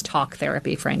evidence-based talk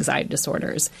therapy for anxiety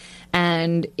disorders,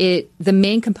 and the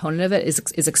main component of it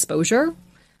is exposure.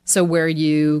 So where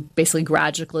you basically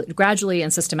gradually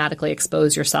and systematically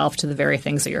expose yourself to the very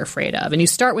things that you're afraid of, and you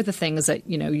start with the things that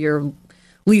you're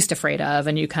least afraid of,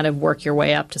 and you kind of work your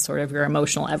way up to sort of your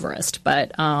emotional Everest.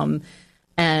 But for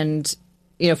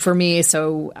me,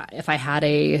 so if I had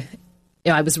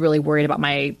I was really worried about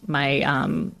my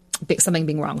something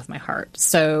being wrong with my heart.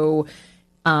 So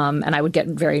and I would get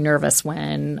very nervous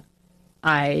when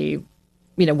when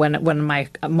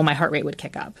my heart rate would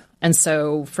kick up. And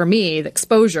so for me, the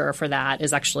exposure for that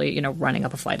is actually running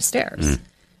up a flight of stairs.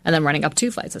 And then running up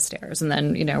 2 flights of stairs, and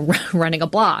then, running a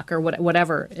block or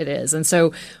whatever it is. And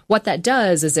so what that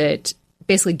does is it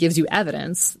basically gives you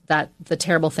evidence that the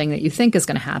terrible thing that you think is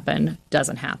going to happen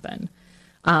doesn't happen.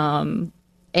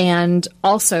 And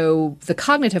also the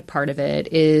cognitive part of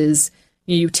it is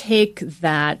you take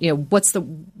that,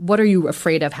 what are you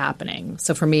afraid of happening?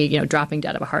 So for me, dropping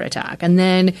dead of a heart attack. And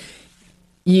then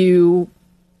you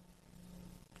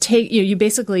you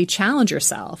basically challenge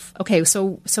yourself. Okay,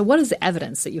 so what is the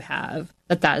evidence that you have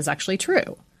that is actually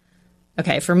true?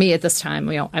 Okay, for me at this time,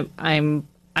 I'm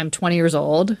 20 years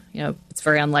old. It's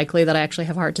very unlikely that I actually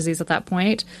have heart disease at that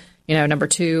point. Number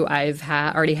two, I've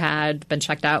been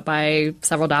checked out by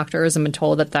several doctors and been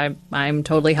told that I'm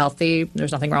totally healthy.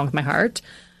 There's nothing wrong with my heart.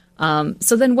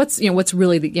 So then what's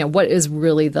really what is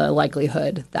really the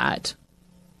likelihood that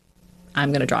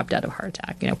I'm going to drop dead of a heart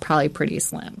attack? Probably pretty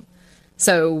slim.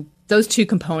 So those two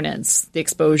components, the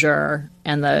exposure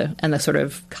and the sort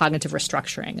of cognitive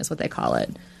restructuring is what they call it,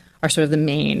 are sort of the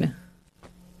main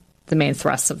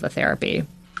thrusts of the therapy.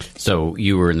 So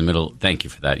you were in the middle. Thank you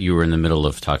for that. You were in the middle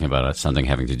of talking about something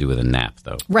having to do with a nap,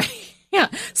 though. Right. Yeah.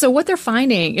 So what they're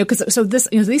finding, these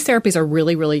therapies are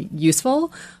really, really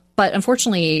useful, but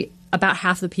unfortunately, about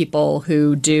half the people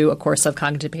who do a course of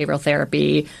cognitive behavioral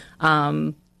therapy,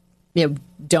 don't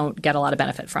get a lot of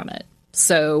benefit from it.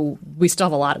 So we still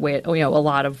have a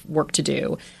lot of work to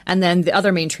do. And then the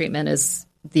other main treatment is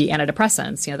the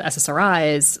antidepressants, the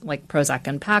SSRIs like Prozac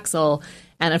and Paxil.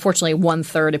 And unfortunately,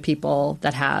 1/3 of people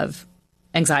that have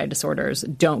anxiety disorders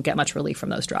don't get much relief from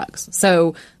those drugs.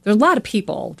 So there's a lot of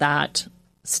people that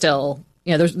still,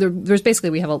 there's basically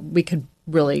we could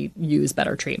really use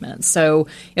better treatments. So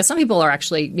some people are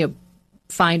actually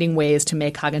finding ways to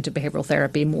make cognitive behavioral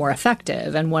therapy more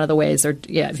effective. And one of the ways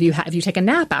if you take a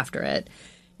nap after it,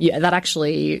 that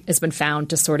actually has been found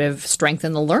to sort of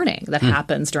strengthen the learning that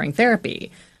happens during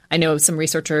therapy. I know some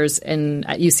researchers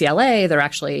at UCLA, they're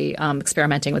actually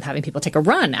experimenting with having people take a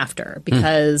run after,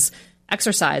 because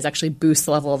exercise actually boosts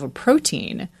the level of a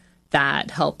protein that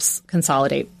helps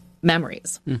consolidate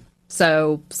memories.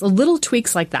 So little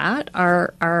tweaks like that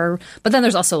are, but then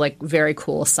there's also like very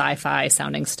cool sci-fi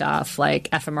sounding stuff like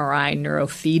fMRI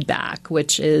neurofeedback,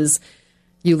 which is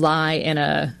you lie in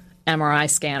a MRI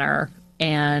scanner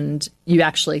and you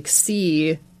actually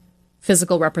see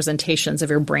physical representations of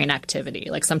your brain activity.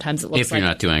 Like sometimes it looks if you're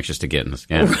not too anxious to get in the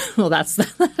scanner. Well, that is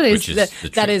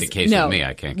the case with me.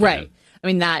 I can't get right. in. I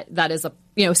mean that is a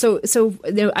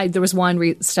there was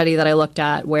one study that I looked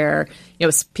at where it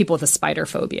was people with a spider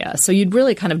phobia. So you'd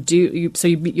really kind of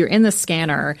you're in the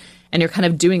scanner and you're kind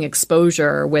of doing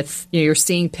exposure with you're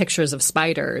seeing pictures of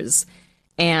spiders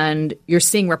and you're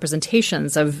seeing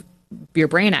representations of your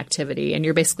brain activity, and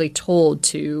you're basically told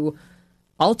to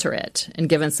alter it and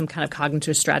given some kind of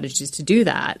cognitive strategies to do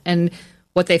that. And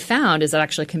what they found is that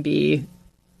actually can be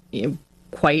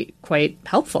quite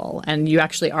helpful, and you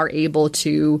actually are able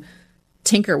to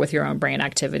tinker with your own brain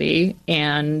activity,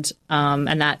 and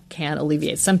that can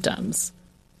alleviate symptoms.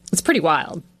 It's pretty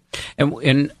wild.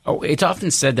 And it's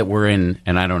often said that we're in,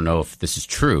 and I don't know if this is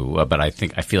true, but I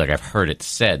feel like I've heard it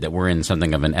said that we're in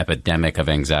something of an epidemic of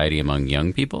anxiety among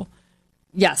young people.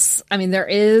 Yes. I mean, there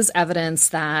is evidence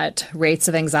that rates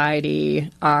of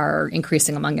anxiety are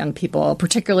increasing among young people,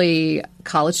 particularly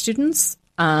college students.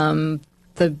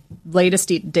 The latest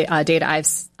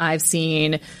data I've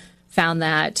seen found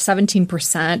that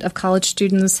 17% of college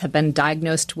students have been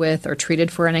diagnosed with or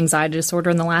treated for an anxiety disorder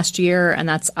in the last year, and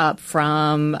that's up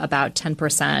from about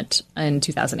 10% in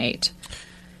 2008.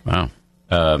 Wow.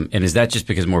 And is that just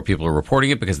because more people are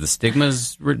reporting it because the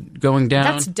stigma's going down?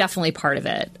 That's definitely part of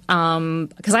it.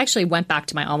 Because I actually went back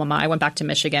to my alma mater. I went back to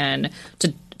Michigan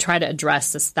to try to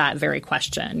address that very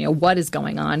question. What is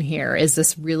going on here? Is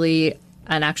this really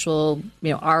an actual,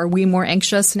 are we more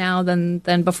anxious now than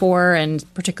before, and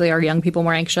particularly are young people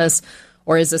more anxious,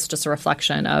 or is this just a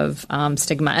reflection of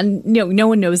stigma? And no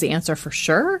one knows the answer for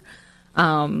sure.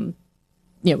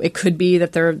 It could be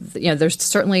that there's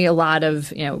certainly a lot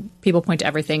of people point to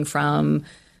everything from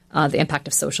the impact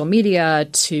of social media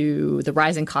to the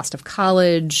rising cost of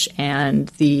college and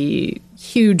the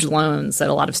huge loans that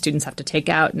a lot of students have to take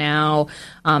out now,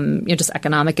 just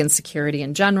economic insecurity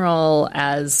in general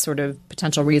as sort of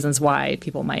potential reasons why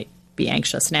people might be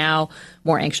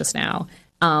more anxious now.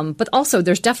 But also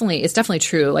it's definitely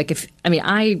true. Like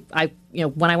I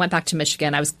when I went back to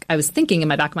Michigan, I was thinking in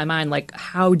my back of my mind, like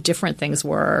how different things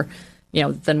were,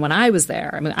 than when I was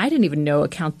there. I mean, I didn't even know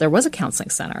there was a counseling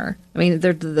center. I mean,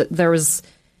 there was,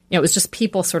 it was just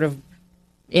people sort of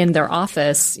in their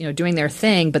office, doing their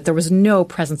thing, but there was no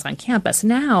presence on campus.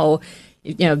 Now,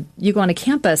 you go on a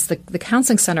campus, the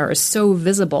counseling center is so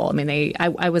visible. I mean,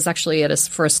 I was actually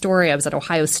for a story, I was at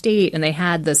Ohio State, and they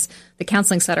had the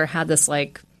counseling center had this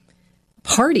like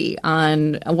party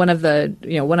on one of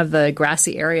the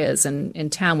grassy areas in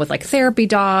town with like therapy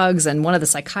dogs, and one of the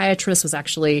psychiatrists was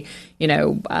actually,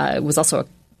 was also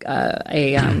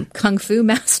a kung fu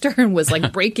master and was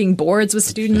like breaking boards with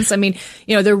students. I mean,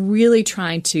 they're really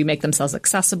trying to make themselves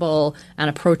accessible and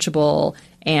approachable.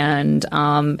 And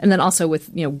then also with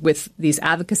these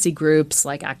advocacy groups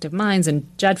like Active Minds and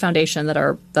Jed Foundation that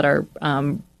are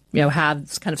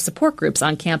have kind of support groups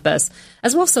on campus,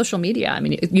 as well as social media. I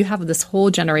mean, you have this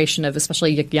whole generation of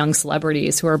especially young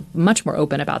celebrities who are much more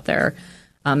open about their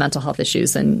mental health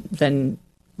issues than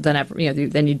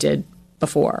you did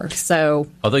before. So,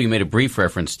 although you made a brief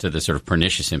reference to the sort of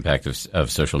pernicious impact of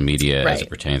social media right. as it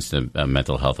pertains to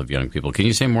mental health of young people, can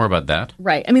you say more about that?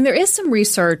 Right. I mean, there is some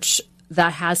research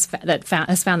that has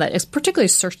found that it's particularly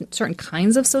certain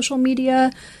kinds of social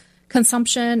media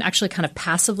consumption, actually kind of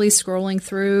passively scrolling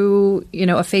through, your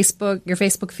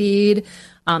Facebook feed,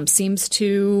 seems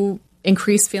to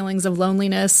increase feelings of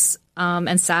loneliness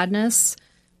and sadness.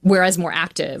 Whereas more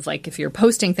active, like if you're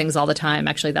posting things all the time,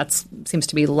 actually that seems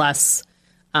to be less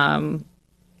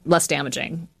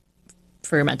damaging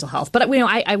for your mental health. But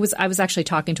I was actually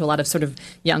talking to a lot of sort of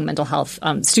young mental health,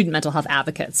 student mental health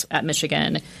advocates at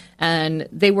Michigan, and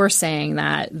they were saying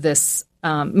that this.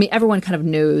 Everyone kind of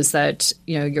knows that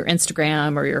your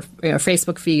Instagram or your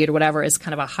Facebook feed or whatever is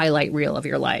kind of a highlight reel of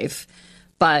your life.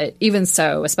 But even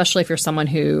so, especially if you're someone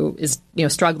who is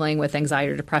struggling with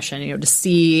anxiety or depression, to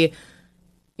see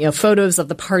photos of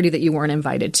the party that you weren't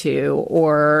invited to,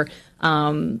 or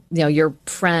your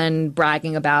friend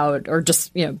bragging about, or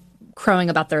just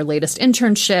crowing about their latest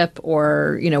internship,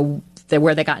 or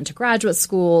where they got into graduate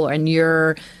school, and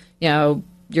you're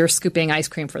scooping ice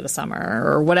cream for the summer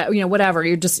or whatever.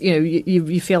 You're just,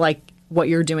 you feel like what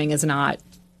you're doing is not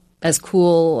as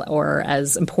cool or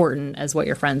as important as what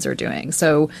your friends are doing.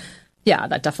 So yeah,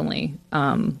 that definitely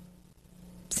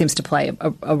seems to play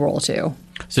a role too.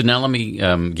 So now let me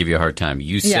give you a hard time.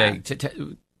 You say,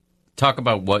 talk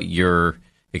about what your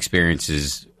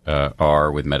experiences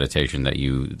are with meditation that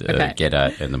you get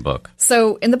at in the book.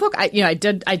 So in the book, I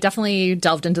definitely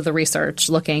delved into the research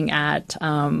looking at,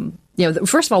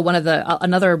 first of all,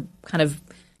 another kind of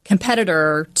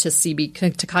competitor to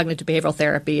cognitive behavioral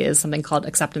therapy is something called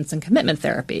acceptance and commitment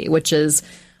therapy, which is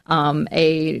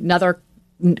another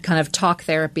kind of talk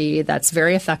therapy that's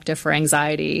very effective for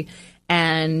anxiety,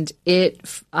 and it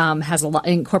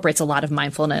incorporates a lot of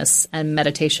mindfulness and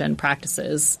meditation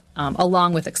practices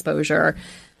along with exposure.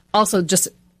 Also, just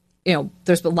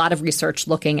there's a lot of research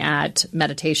looking at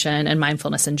meditation and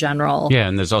mindfulness in general. Yeah,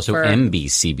 and there's also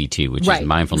MBCBT, which is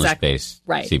mindfulness-based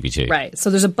CBT. Right. So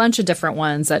there's a bunch of different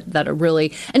ones that are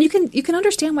really, and you can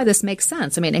understand why this makes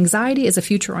sense. I mean, anxiety is a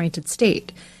future-oriented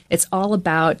state. It's all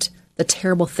about the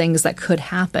terrible things that could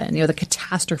happen, the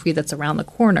catastrophe that's around the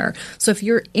corner. So if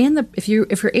you're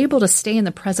able to stay in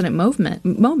the present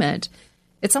moment,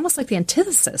 it's almost like the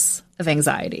antithesis of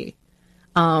anxiety.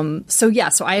 So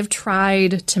I have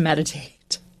tried to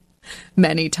meditate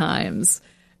many times,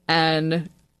 and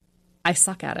I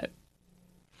suck at it.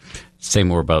 Say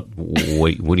more about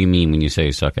what do you mean when you say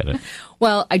you suck at it?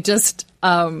 Well, I just,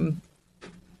 I've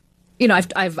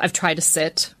tried to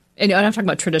sit, and I'm talking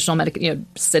about traditional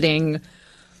sitting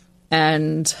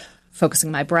and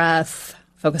focusing my breath,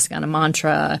 focusing on a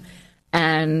mantra,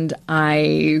 and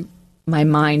my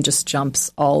mind just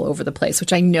jumps all over the place,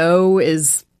 which I know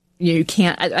is, you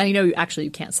can't, I know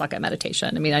you can't suck at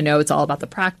meditation. I mean, I know it's all about the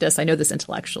practice. I know this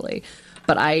intellectually,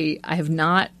 but I have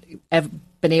not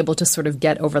been able to sort of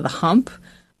get over the hump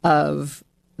of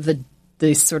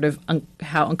the sort of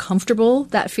how uncomfortable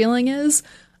that feeling is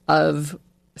of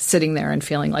sitting there and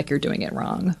feeling like you're doing it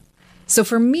wrong. So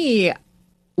for me,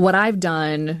 what I've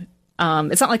done,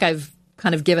 it's not like I've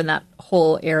kind of given that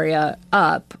whole area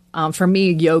up. For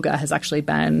me, yoga has actually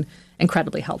been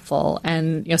incredibly helpful.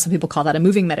 And, some people call that a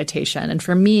moving meditation. And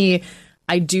for me,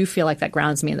 I do feel like that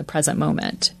grounds me in the present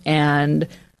moment. And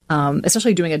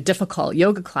especially doing a difficult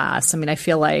yoga class, I mean, I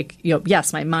feel like,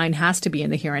 yes, my mind has to be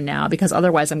in the here and now, because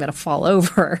otherwise I'm going to fall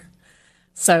over.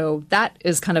 So that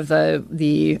is kind of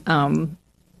the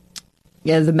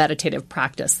meditative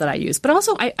practice that I use. But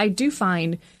also I do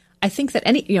find, I think that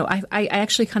I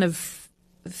actually kind of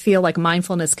feel like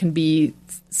mindfulness can be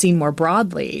seen more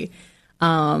broadly.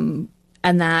 And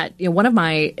that, one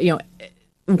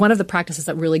of the practices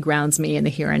that really grounds me in the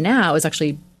here and now is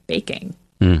actually baking.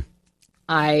 Mm.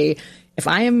 If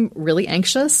I am really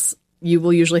anxious, you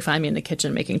will usually find me in the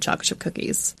kitchen making chocolate chip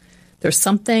cookies. There's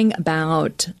something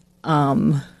about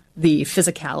the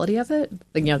physicality of it,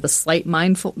 the slight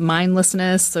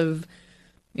mindlessness of,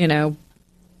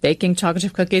 baking chocolate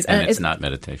chip cookies. And it's not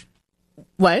meditation.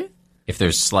 What? If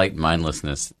there's slight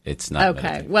mindlessness, it's not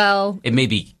meditation. Well, it may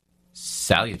be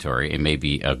salutary. It may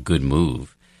be a good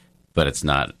move, but it's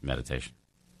not meditation.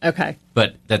 Okay.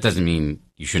 But that doesn't mean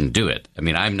you shouldn't do it. I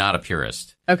mean, I'm not a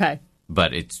purist. Okay.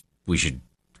 But we should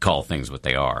call things what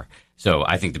they are. So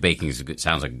I think the baking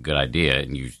sounds like a good idea,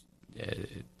 and you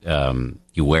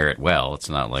wear it well. It's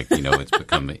not like, it's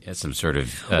become some sort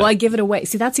of... well, I give it away.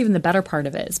 See, that's even the better part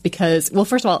of it, is because, well,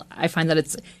 first of all, I find that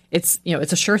it's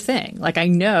a sure thing. Like, I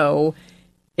know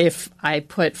if I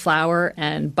put flour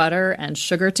and butter and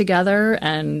sugar together,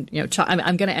 and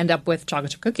I'm going to end up with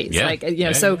chocolate chip cookies.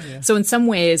 Yeah. So in some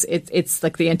ways, it's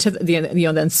like the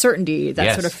uncertainty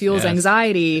that sort of fuels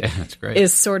anxiety. That's great.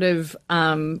 Is sort of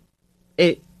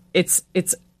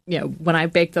it's when I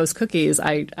bake those cookies,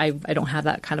 I don't have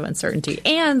that kind of uncertainty,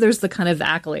 and there's the kind of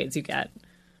accolades you get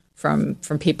from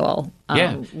people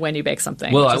when you bake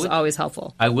something, which is always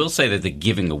helpful. I will say that the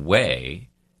giving away,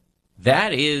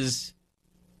 that is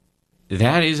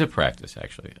a practice,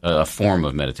 actually, a form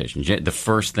of meditation. The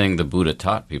first thing the Buddha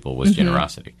taught people was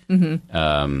generosity. Mm-hmm.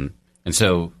 And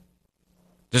so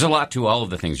there's a lot to all of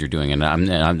the things you're doing, and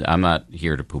I'm not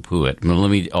here to poo-poo it. Let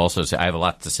me also say I have a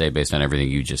lot to say based on everything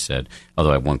you just said, although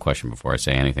I have one question before I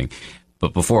say anything.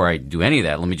 But before I do any of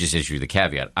that, let me just issue the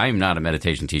caveat. I am not a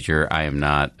meditation teacher. I am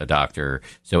not a doctor.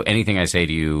 So anything I say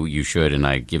to you, you should, and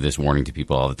I give this warning to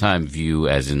people all the time, view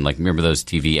as in, like, remember those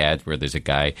TV ads where there's a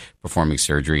guy performing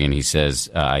surgery and he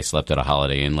says, I slept at a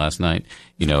Holiday Inn last night,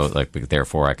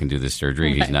 therefore I can do this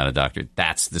surgery. Okay. He's not a doctor.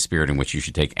 That's the spirit in which you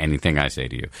should take anything I say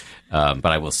to you. But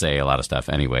I will say a lot of stuff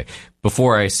anyway.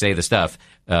 Before I say the stuff,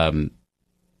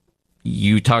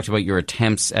 you talked about your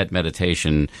attempts at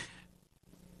meditation.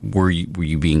 Were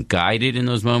you being guided in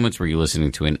those moments? Were you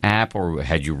listening to an app, or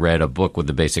had you read a book with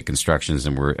the basic instructions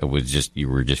and you were just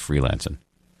freelancing?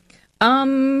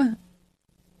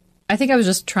 I think I was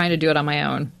just trying to do it on my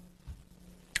own.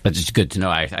 That's just good to know.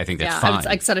 I think that's fine.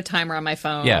 I set a timer on my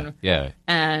phone. Yeah.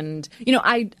 And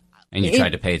and you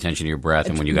tried to pay attention to your breath,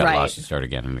 and when you got lost, you start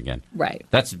again and again. Right.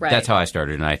 That's how I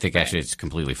started, and I think actually it's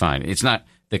completely fine. It's not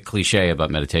the cliche about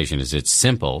meditation is it's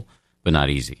simple but not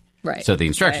easy. Right. So the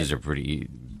instructions are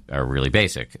really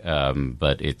basic,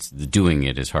 but it's doing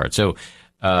it is hard. So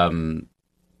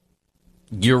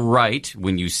you're right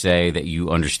when you say that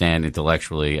you understand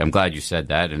intellectually. I'm glad you said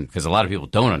that, and because a lot of people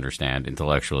don't understand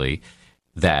intellectually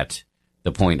that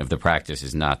the point of the practice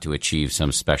is not to achieve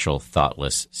some special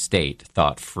thoughtless state,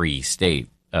 thought-free state.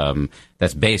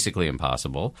 That's basically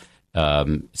impossible.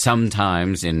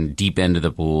 Sometimes in deep end of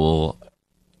the pool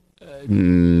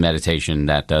meditation,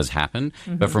 that does happen.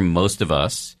 Mm-hmm. But for most of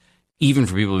us, even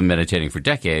for people who've been meditating for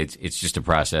decades, it's just a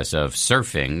process of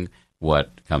surfing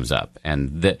what comes up.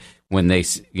 And when they,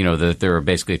 there are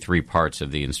basically three parts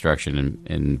of the instruction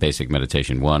in basic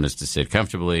meditation. One is to sit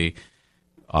comfortably.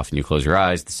 Often you close your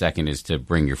eyes. The second is to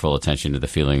bring your full attention to the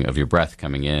feeling of your breath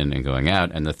coming in and going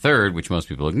out. And the third, which most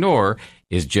people ignore,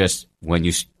 is just when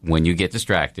you get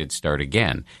distracted, start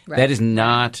again. Right. That is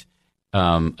not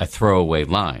a throwaway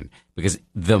line, because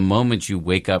the moment you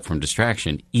wake up from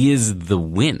distraction is the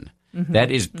win. Mm-hmm.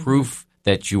 That is proof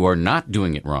that you are not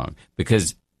doing it wrong.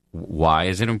 Because why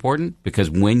is it important? Because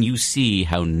when you see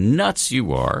how nuts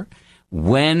you are,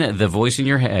 when the voice in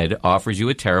your head offers you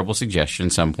a terrible suggestion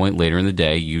some point later in the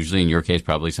day, usually in your case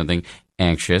probably something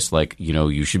anxious, like,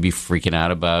 you should be freaking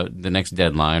out about the next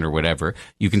deadline or whatever,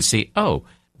 you can see, oh,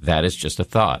 that is just a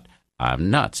thought.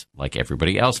 I'm nuts, like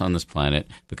everybody else on this planet,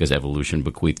 because evolution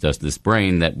bequeathed us this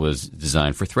brain that was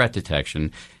designed for threat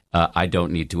detection. I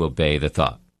don't need to obey the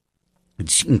thought.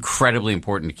 It's incredibly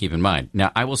important to keep in mind.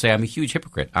 Now, I will say I'm a huge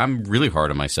hypocrite. I'm really hard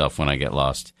on myself when I get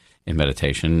lost in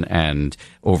meditation, and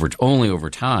only over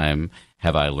time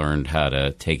have I learned how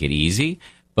to take it easy.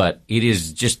 But it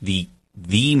is just the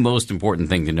most important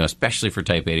thing to know, especially for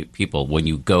type A people. When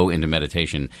you go into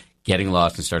meditation, getting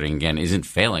lost and starting again isn't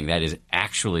failing. That is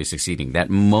actually succeeding.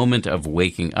 That moment of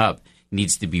waking up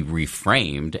needs to be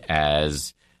reframed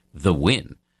as the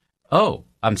win. Oh,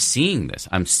 I'm seeing this.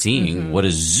 I'm seeing what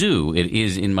a zoo it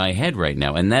is in my head right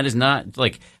now. And that is not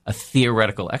like a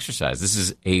theoretical exercise. This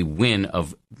is a win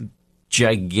of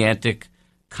gigantic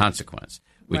consequence,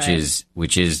 which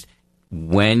is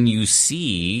when you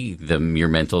see your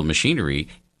mental machinery,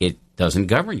 it doesn't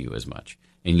govern you as much.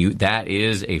 And that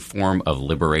is a form of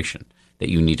liberation that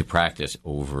you need to practice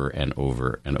over and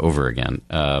over and over again.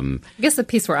 I guess the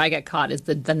piece where I get caught is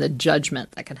then the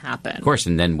judgment that can happen. Of course,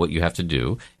 and then what you have to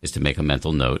do is to make a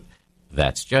mental note,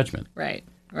 that's judgment. Right.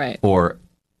 Or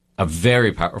a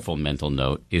very powerful mental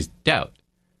note is doubt.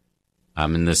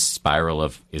 I'm in this spiral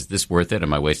of, is this worth it?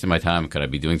 Am I wasting my time? Could I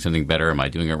be doing something better? Am I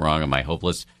doing it wrong? Am I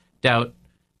hopeless? Doubt,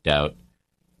 doubt,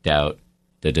 doubt,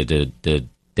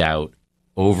 doubt.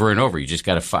 Over and over. You just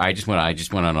got to. I just went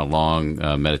on a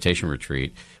long meditation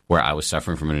retreat where I was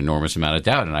suffering from an enormous amount of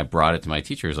doubt, and I brought it to my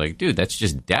teacher. I was like, "Dude, that's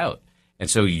just doubt." And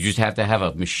so you just have to have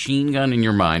a machine gun in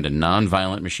your mind, a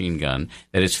nonviolent machine gun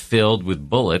that is filled with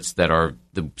bullets that are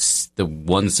the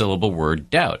one syllable word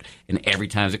doubt. And every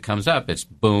time it comes up, it's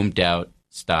boom, doubt,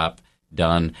 stop,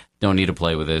 done. Don't need to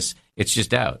play with this. It's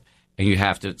just doubt, and you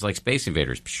have to. It's like Space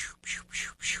Invaders.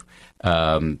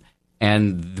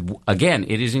 And again,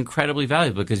 it is incredibly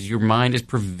valuable because your mind is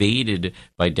pervaded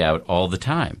by doubt all the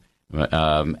time.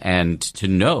 And to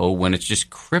know when it's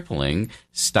just crippling,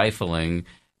 stifling,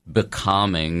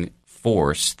 becalming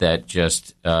force that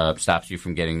just stops you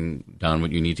from getting done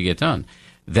what you need to get done.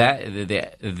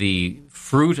 That the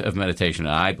fruit of meditation,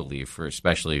 I believe,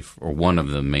 especially for one of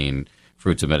the main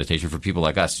fruits of meditation for people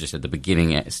like us, just at the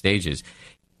beginning stages,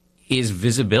 is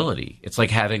visibility. It's like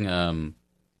having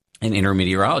an inner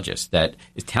meteorologist that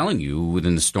is telling you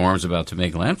within the storm's about to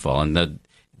make landfall and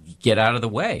get out of the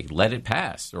way, let it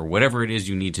pass, or whatever it is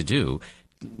you need to do.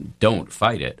 Don't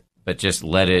fight it, but just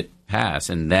let it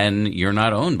pass, and then you're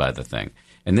not owned by the thing.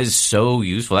 And this is so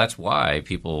useful. That's why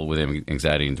people with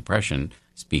anxiety and depression,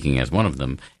 speaking as one of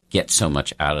them, get so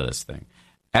much out of this thing.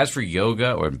 As for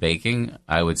yoga or baking,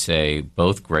 I would say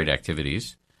both great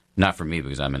activities. Not for me,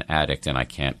 because I'm an addict and I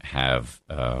can't have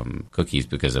cookies,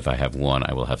 because if I have one,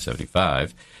 I will have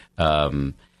 75.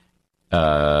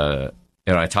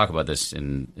 I talk about this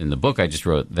in the book I just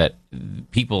wrote, that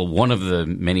one of the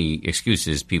many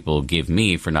excuses people give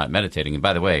me for not meditating, and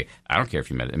by the way, I don't care if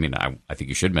you meditate. I mean, I think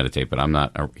you should meditate, but I'm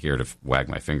not here to wag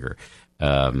my finger.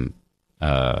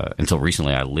 Until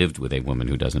recently, I lived with a woman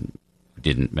who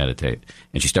didn't meditate,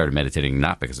 and she started meditating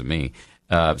not because of me.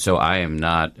 So I am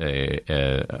not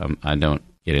I don't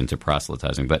get into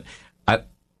proselytizing, but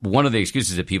one of the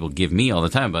excuses that people give me all the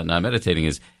time about not meditating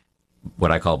is what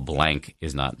I call blank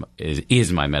is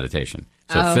my meditation.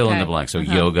 So fill in the blank. So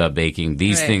yoga, baking,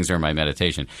 these things are my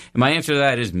meditation. And my answer to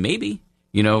that is maybe.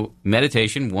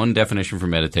 Meditation, one definition for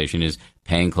meditation is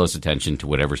paying close attention to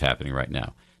whatever's happening right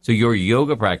now. So your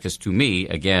yoga practice, to me,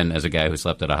 again, as a guy who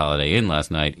slept at a Holiday Inn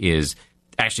last night, is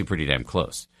actually pretty damn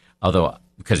close. Although,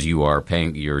 because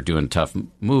you're doing a tough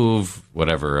move,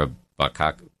 whatever, a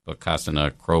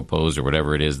Bakasana, crow pose, or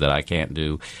whatever it is that I can't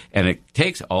do. And it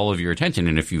takes all of your attention.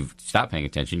 And if you stop paying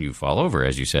attention, you fall over,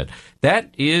 as you said.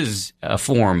 That is a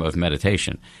form of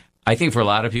meditation. I think for a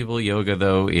lot of people, yoga,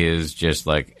 though, is just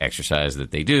like exercise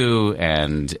that they do.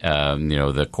 And,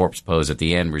 the corpse pose at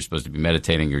the end where you're supposed to be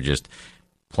meditating, you're just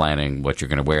planning what you're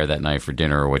going to wear that night for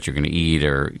dinner or what you're going to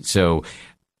eat. So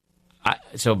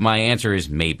So my answer is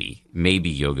maybe. Maybe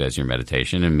yoga is your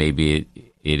meditation, and maybe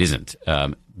it isn't.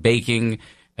 Baking,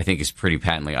 I think, is pretty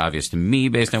patently obvious to me,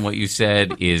 based on what you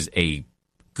said, is a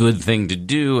good thing to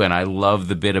do, and I love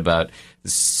the bit about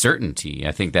certainty.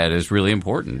 I think that is really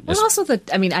important. And also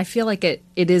I feel like it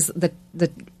is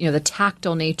the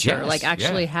tactile nature, yes, like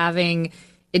actually having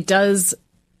it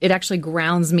actually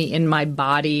grounds me in my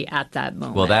body at that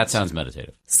moment. Well, that sounds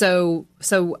meditative. So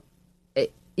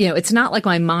it's not like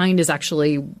my mind is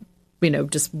actually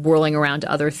just whirling around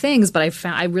to other things, but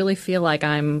I really feel like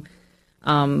I'm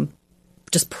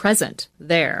just present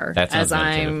there as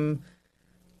I'm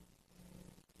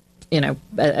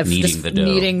kneading the dough.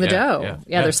 Kneading the dough.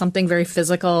 Yeah, there's something very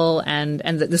physical and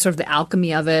the sort of the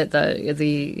alchemy of it,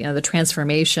 the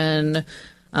transformation.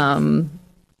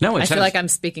 I feel like I'm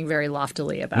speaking very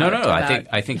loftily about.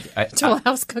 I think Toll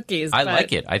House cookies. I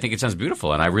like it. I think it sounds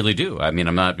beautiful, and I really do. I mean,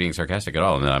 I'm not being sarcastic at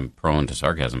all, and I'm prone to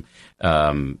sarcasm.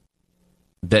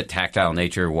 That tactile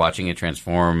nature, watching it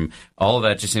transform, all of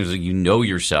that just seems like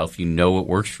yourself, what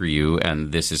works for you,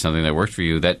 and this is something that works for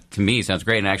you. That, to me, sounds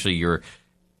great. And actually, your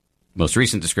most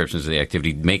recent descriptions of the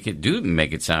activity make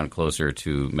it sound closer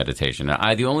to meditation.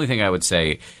 Now, the only thing I would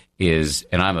say is,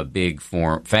 and I'm a big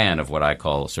fan of what I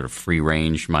call sort of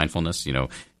free-range mindfulness,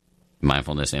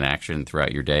 mindfulness in action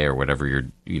throughout your day or whatever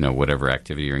whatever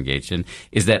activity you're engaged in,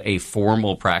 is that a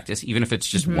formal practice, even if it's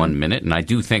just 1 minute, and I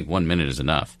do think 1 minute is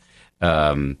enough,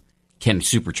 can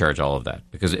supercharge all of that,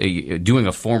 because doing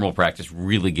a formal practice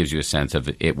really gives you a sense of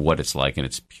what it's like in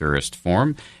its purest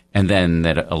form, and then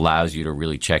that allows you to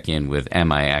really check in with,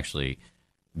 am I actually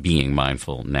being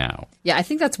mindful now? Yeah, I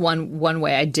think that's one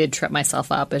way I did trip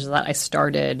myself up, is that I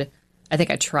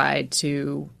tried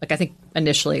to, I think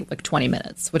initially 20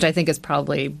 minutes, which I think is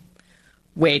probably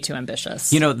way too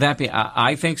ambitious.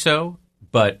 I think so,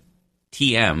 but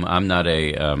TM,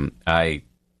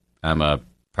 I'm a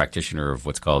practitioner of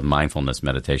what's called mindfulness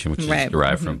meditation, which is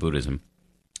derived from Buddhism.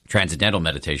 Transcendental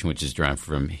meditation, which is derived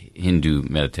from Hindu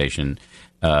meditation.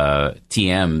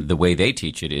 TM, the way they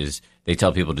teach it is they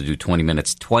tell people to do 20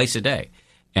 minutes twice a day.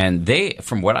 And they,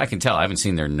 from what I can tell, I haven't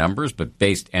seen their numbers, but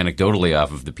based anecdotally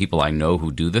off of the people I know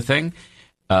who do the thing,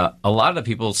 a lot of the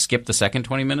people skip the second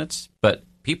 20 minutes, but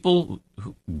people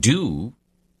who do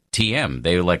TM,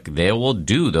 they will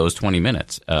do those 20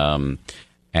 minutes.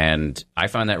 And I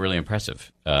find that really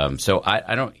impressive. So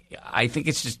I think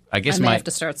it's just, I guess I may have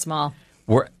to start small.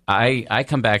 I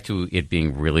come back to it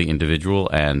being really individual,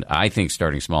 and I think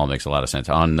starting small makes a lot of sense.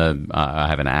 I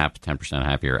have an app, 10%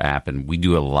 Happier app, and we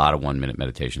do a lot of 1 minute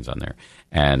meditations on there.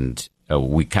 And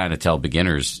we kind of tell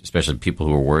beginners, especially people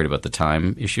who are worried about the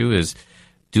time issue, is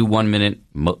do 1 minute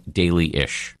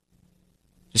daily-ish.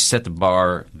 Just set the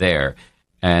bar there.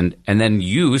 And then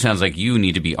sounds like you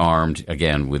need to be armed,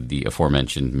 again, with the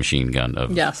aforementioned machine gun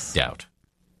of doubt.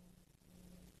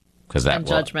 And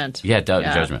judgment. Yeah, doubt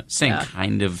and judgment. Same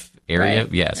kind of area,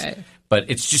 yes. Right. But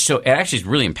it's just it actually is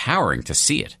really empowering to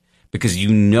see it, because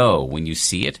when you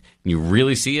see it, and you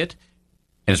really see it,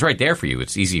 and it's right there for you.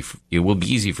 It's easy. It will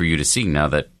be easy for you to see now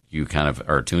that you kind of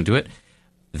are attuned to it.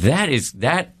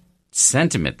 That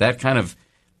sentiment, that kind of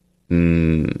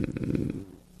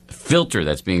filter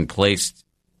that's being placed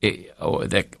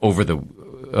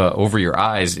over your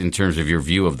eyes in terms of your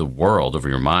view of the world, over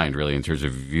your mind, really, in terms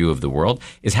of your view of the world,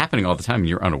 is happening all the time, and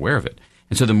you're unaware of it.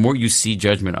 And so the more you see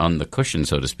judgment on the cushion,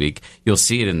 so to speak, you'll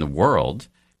see it in the world,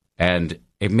 and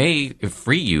it may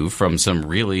free you from some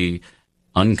really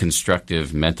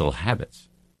unconstructive mental habits.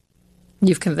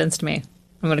 You've convinced me.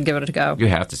 I'm going to give it a go. You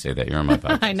have to say that. You're on my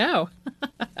podcast. I know.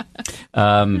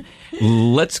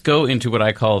 Let's go into what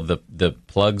I call the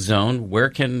plug zone. Where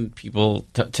can people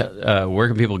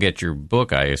get your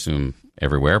book? I assume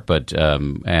everywhere, but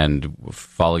and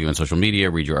follow you on social media,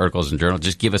 read your articles and journals.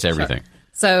 Just give us everything. Sure.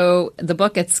 So the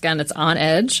book, it's On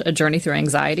Edge: A Journey Through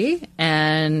Anxiety,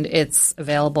 and it's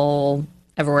available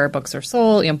everywhere books are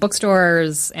sold.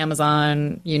 Bookstores,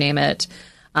 Amazon, you name it.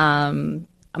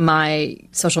 My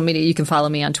social media, you can follow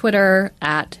me on Twitter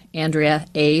at Andrea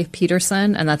A.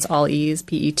 Peterson, and that's all E's,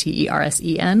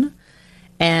 Petersen.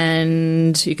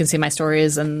 And you can see my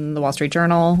stories in the Wall Street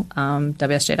Journal,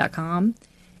 WSJ.com.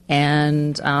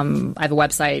 And I have a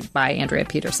website by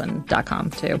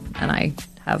AndreaPeterson.com, too. And I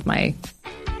have my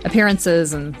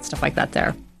appearances and stuff like that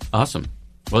there. Awesome.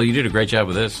 Well, you did a great job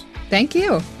with this. Thank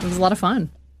you. It was a lot of fun.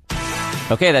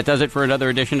 Okay, that does it for another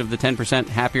edition of the 10%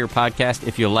 Happier podcast.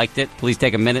 If you liked it, please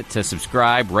take a minute to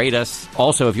subscribe, rate us.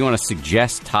 Also, if you want to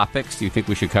suggest topics you think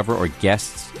we should cover or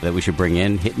guests that we should bring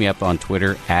in, hit me up on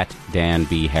Twitter at Dan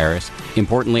B. Harris.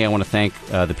 Importantly, I want to thank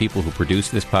the people who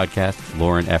produce this podcast,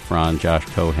 Lauren Efron, Josh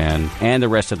Cohan, and the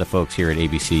rest of the folks here at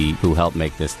ABC who helped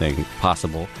make this thing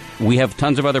possible. We have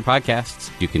tons of other podcasts.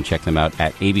 You can check them out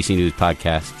at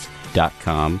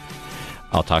abcnewspodcasts.com.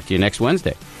 I'll talk to you next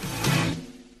Wednesday.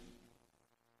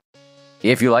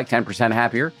 If you like 10%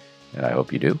 Happier, and I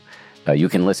hope you do, you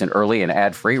can listen early and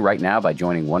ad-free right now by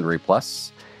joining Wondery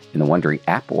Plus in the Wondery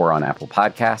app or on Apple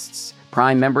Podcasts.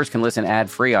 Prime members can listen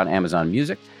ad-free on Amazon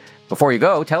Music. Before you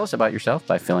go, tell us about yourself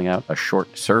by filling out a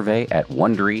short survey at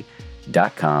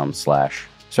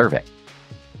Wondery.com/survey.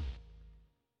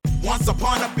 Once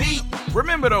upon a beat.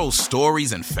 Remember those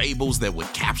stories and fables that would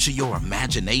capture your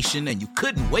imagination and you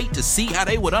couldn't wait to see how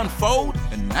they would unfold?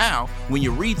 And now, when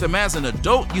you read them as an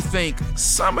adult, you think,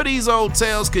 some of these old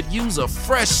tales could use a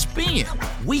fresh spin.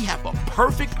 We have a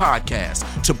perfect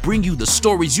podcast to bring you the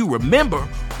stories you remember,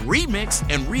 remix,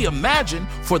 and reimagine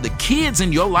for the kids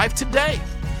in your life today.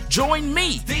 Join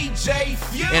me, DJ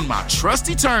Few, and my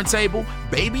trusty turntable,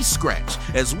 Baby Scratch,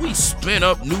 as we spin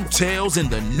up new tales in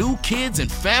the New Kids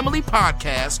and Family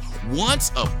podcast,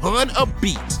 Once Upon a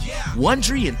Beat.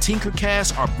 Wondery and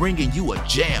Tinkercast are bringing you a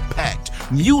jam-packed,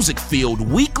 music-filled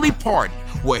weekly party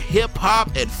where hip-hop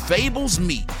and fables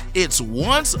meet. It's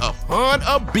Once Upon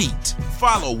a Beat.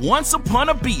 Follow Once Upon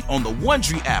a Beat on the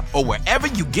Wondery app or wherever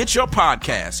you get your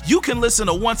podcasts. You can listen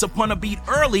to Once Upon a Beat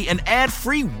early and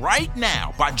ad-free right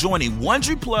now by joining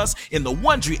Wondery Plus in the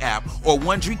Wondery app or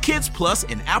Wondery Kids Plus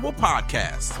in Apple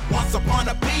Podcasts. Once Upon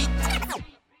a Beat.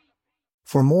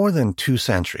 For more than 2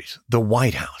 centuries, the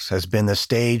White House has been the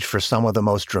stage for some of the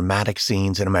most dramatic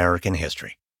scenes in American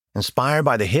history. Inspired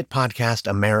by the hit podcast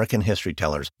American History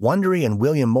Tellers, Wondery and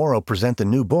William Morrow present the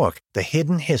new book, The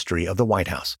Hidden History of the White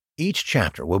House. Each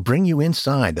chapter will bring you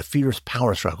inside the fierce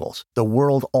power struggles, the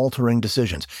world-altering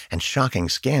decisions, and shocking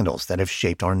scandals that have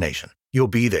shaped our nation. You'll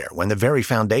be there when the very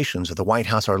foundations of the White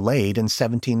House are laid in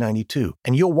 1792,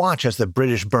 and you'll watch as the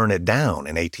British burn it down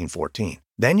in 1814.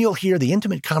 Then you'll hear the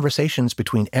intimate conversations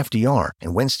between FDR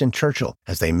and Winston Churchill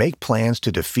as they make plans to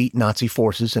defeat Nazi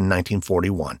forces in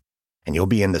 1941. And you'll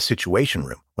be in the Situation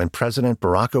Room when President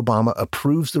Barack Obama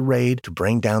approves the raid to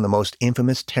bring down the most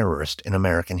infamous terrorist in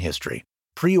American history.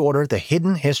 Pre-order The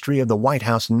Hidden History of the White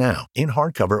House now in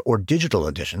hardcover or digital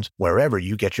editions wherever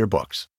you get your books.